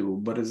simple to do,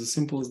 but it's as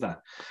simple as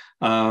that.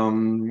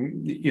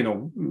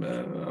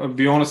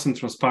 Be honest and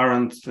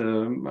transparent,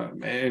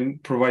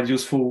 and provide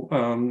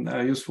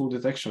useful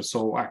detection.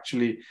 So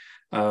actually,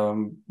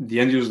 the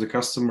end user, the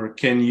customer,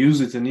 can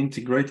use it and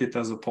integrate it,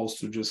 as opposed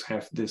to just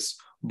have this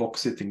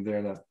box sitting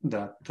there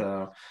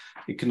that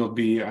it cannot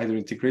be either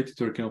integrated,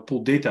 or it cannot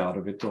pull data out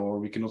of it, or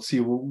we cannot see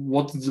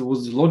what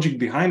was the logic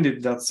behind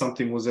it, that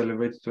something was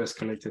elevated to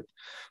escalated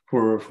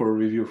for a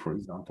review, for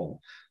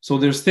example. So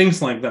there's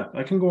things like that.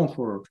 I can go on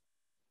for a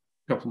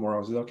couple more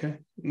hours. Is that okay?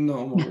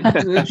 No.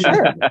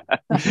 Sure.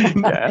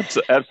 Yeah,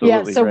 absolutely.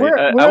 Yeah, so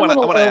right. I want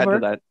to add to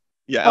that.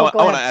 Yeah, I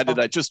want to add to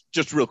that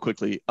just real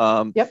quickly.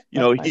 Yep.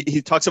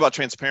 He talks about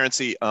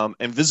transparency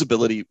and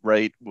visibility,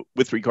 right,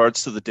 with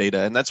regards to the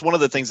data. And that's one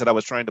of the things that I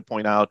was trying to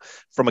point out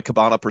from a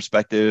Kibana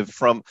perspective,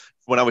 from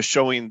when I was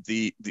showing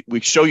we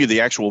show you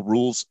the actual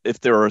rules. If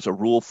there is a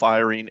rule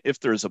firing, if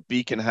there's a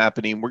beacon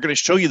happening, we're going to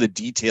show you the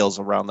details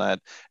around that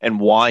and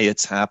why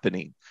it's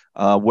happening.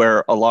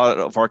 Where a lot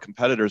of our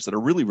competitors that are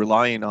really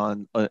relying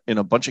on, in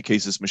a bunch of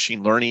cases,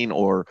 machine learning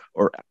or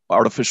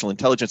artificial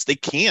intelligence, they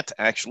can't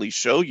actually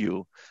show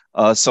you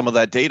some of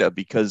that data,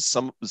 because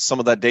some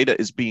of that data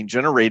is being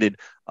generated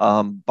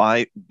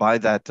by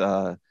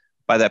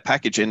that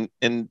package,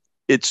 and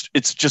it's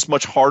just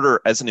much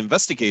harder as an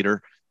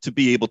investigator to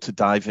be able to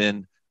dive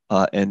in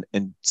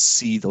and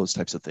see those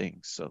types of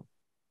things. So,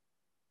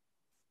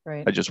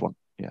 right. I just want,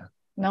 yeah.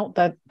 No,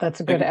 that's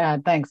a good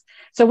add. Thanks.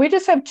 So we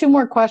just have two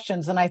more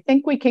questions, and I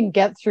think we can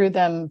get through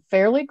them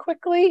fairly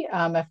quickly.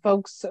 If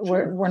folks,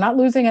 Sure. we're not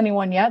losing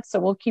anyone yet, so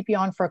we'll keep you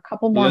on for a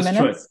couple more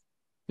minutes.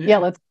 Yeah,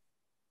 let's.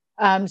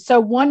 So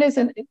one is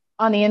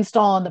on the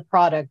install on the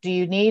product. Do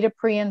you need a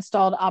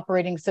pre-installed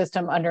operating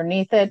system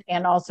underneath it,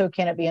 and also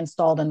can it be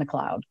installed in the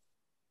cloud?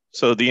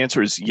 So the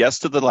answer is yes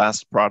to the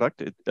last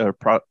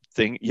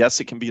thing. Yes,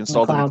 it can be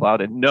installed in the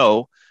cloud, and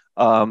no.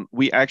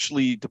 We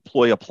actually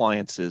deploy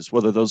appliances,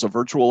 whether those are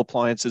virtual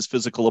appliances,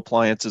 physical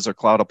appliances, or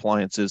cloud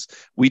appliances.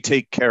 We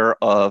take care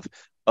of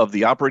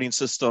the operating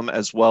system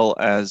as well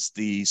as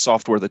the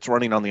software that's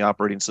running on the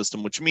operating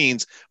system, which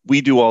means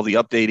we do all the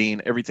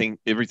updating. Everything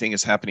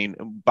is happening.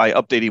 By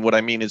updating, what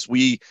I mean is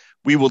we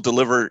will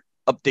deliver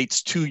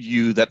updates to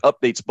you that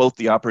updates both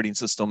the operating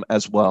system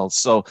as well.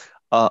 So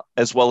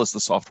as well as the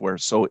software.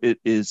 So it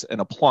is an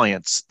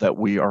appliance that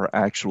we are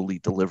actually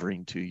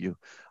delivering to you.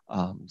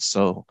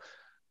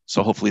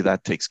 So hopefully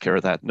that takes care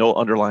of that. No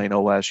underlying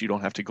OS. You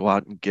don't have to go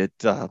out and get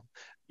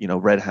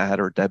Red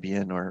Hat or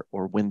Debian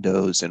or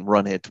Windows and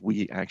run it.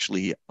 We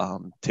actually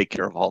take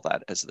care of all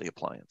that as the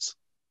appliance.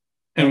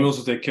 And we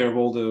also take care of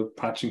all the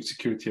patching,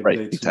 security updates. Right,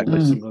 exactly.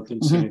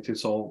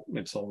 It's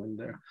all in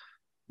there.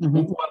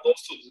 Mm-hmm. But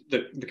also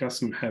the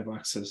customer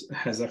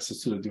has access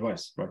to the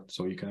device, right?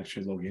 So you can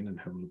actually log in and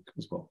have a look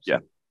as well. So.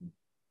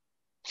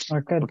 Yeah.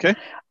 Good. Okay.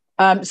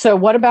 So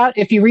what about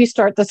if you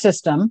restart the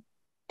system?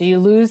 Do you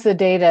lose the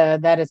data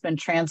that has been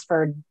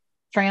transferred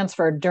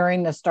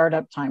during the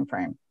startup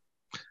timeframe?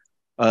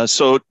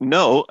 So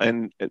no,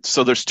 and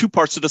so there's two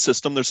parts of the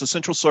system. There's the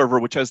central server,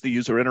 which has the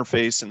user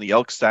interface and the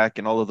ELK stack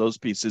and all of those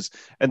pieces,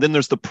 and then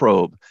there's the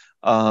probe.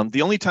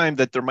 The only time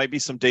that there might be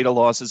some data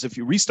loss is if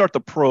you restart the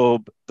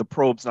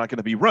probe's not going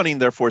to be running,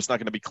 therefore it's not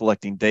going to be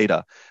collecting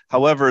data.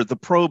 However, the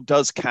probe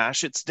does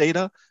cache its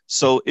data,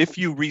 so if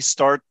you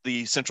restart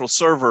the central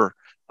server,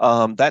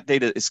 that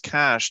data is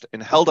cached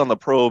and held on the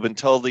probe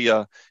until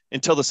the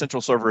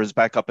central server is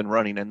back up and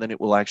running, and then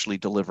it will actually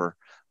deliver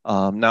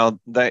Now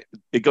that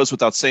it goes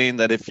without saying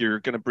that if you're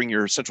going to bring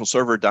your central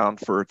server down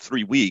for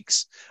 3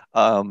 weeks,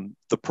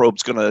 the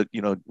probe's going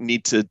to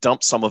need to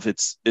dump some of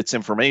its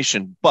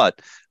information. But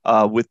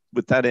with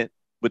that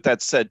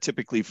said,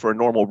 typically for a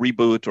normal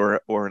reboot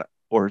or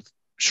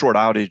short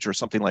outage or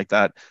something like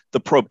that, the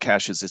probe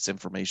caches its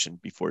information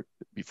before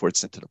it's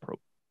sent to the probe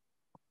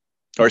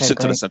or sent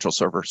to the central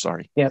server.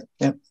 Sorry. Yep.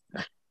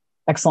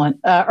 Excellent.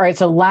 All right.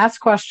 So last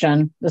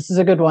question. This is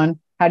a good one.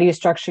 How do you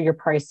structure your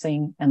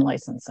pricing and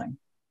licensing?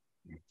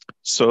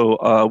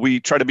 So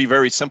we try to be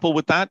very simple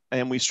with that,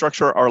 and we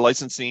structure our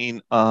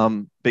licensing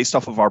based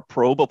off of our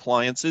probe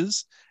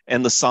appliances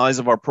and the size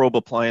of our probe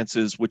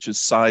appliances, which is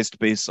sized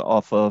based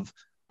off of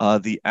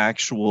the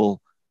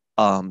actual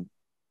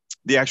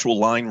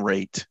line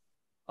rate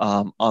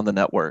on the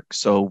network.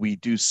 So we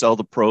do sell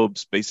the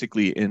probes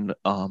basically in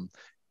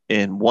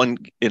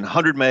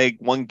 100 meg,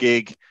 1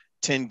 gig,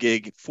 10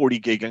 gig, 40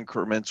 gig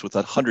increments, with a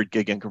 100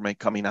 gig increment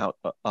coming out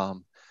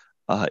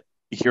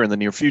here in the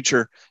near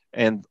future.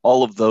 And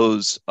all of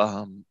those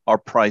are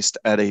priced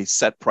at a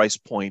set price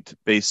point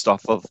based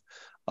off of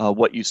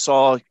what you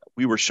saw.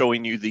 We were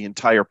showing you the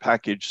entire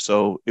package,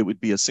 so it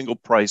would be a single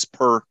price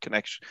per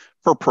connection,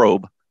 per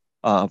probe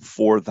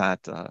for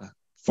that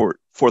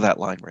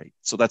line rate.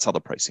 So that's how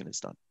the pricing is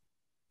done.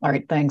 All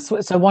right, thanks.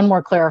 So one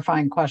more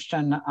clarifying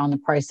question on the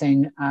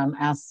pricing.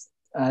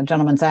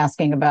 Gentleman's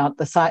asking about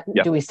the size.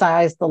 Yeah. Do we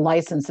size the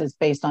licenses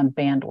based on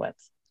bandwidth?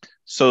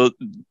 So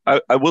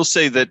I will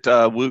say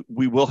that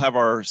we will have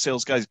our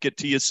sales guys get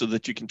to you so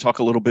that you can talk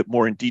a little bit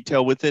more in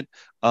detail with it.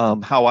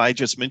 How I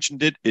just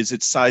mentioned it is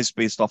it's sized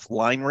based off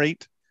line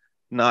rate,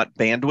 not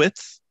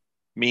bandwidth,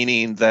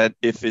 meaning that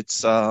if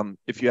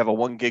you have a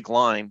 1 gig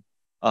line,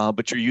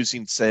 but you're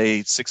using,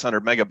 say,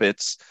 600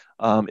 megabits,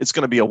 it's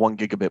going to be a 1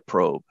 gigabit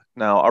probe.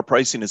 Now, our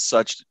pricing is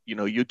such,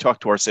 you talk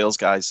to our sales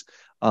guys,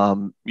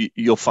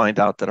 you'll find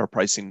out that our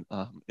pricing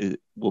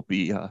will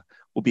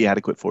be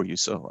adequate for you.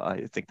 So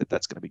I think that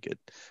that's going to be good.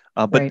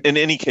 But in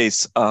any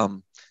case,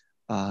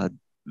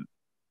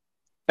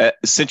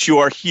 since you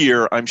are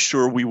here, I'm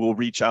sure we will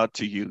reach out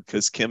to you,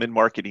 because Kim in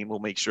marketing will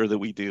make sure that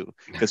we do,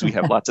 because we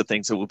have lots of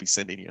things that we'll be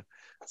sending you.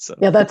 So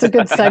yeah, that's a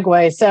good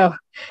segue. So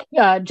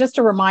just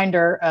a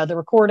reminder, the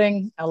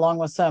recording along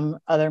with some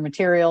other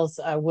materials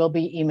will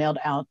be emailed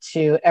out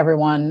to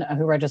everyone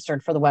who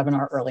registered for the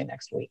webinar early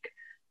next week.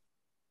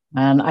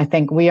 And I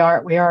think we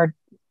are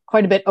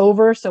quite a bit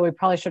over, so we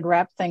probably should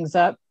wrap things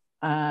up.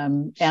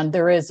 And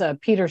there is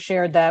Peter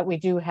shared that we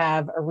do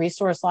have a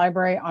resource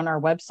library on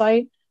our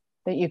website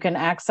that you can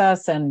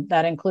access, and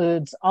that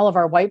includes all of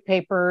our white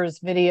papers,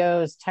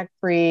 videos, tech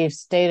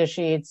briefs, data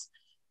sheets,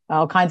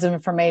 all kinds of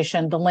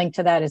information. The link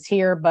to that is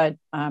here, but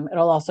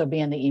it'll also be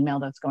in the email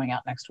that's going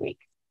out next week.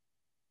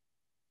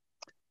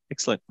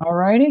 Excellent. All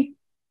righty.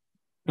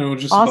 And we're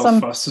just awesome.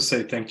 About for us to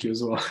say thank you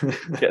as well.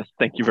 Yes,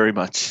 thank you very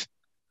much.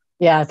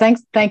 Yeah,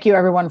 thanks. Thank you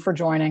everyone for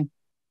joining.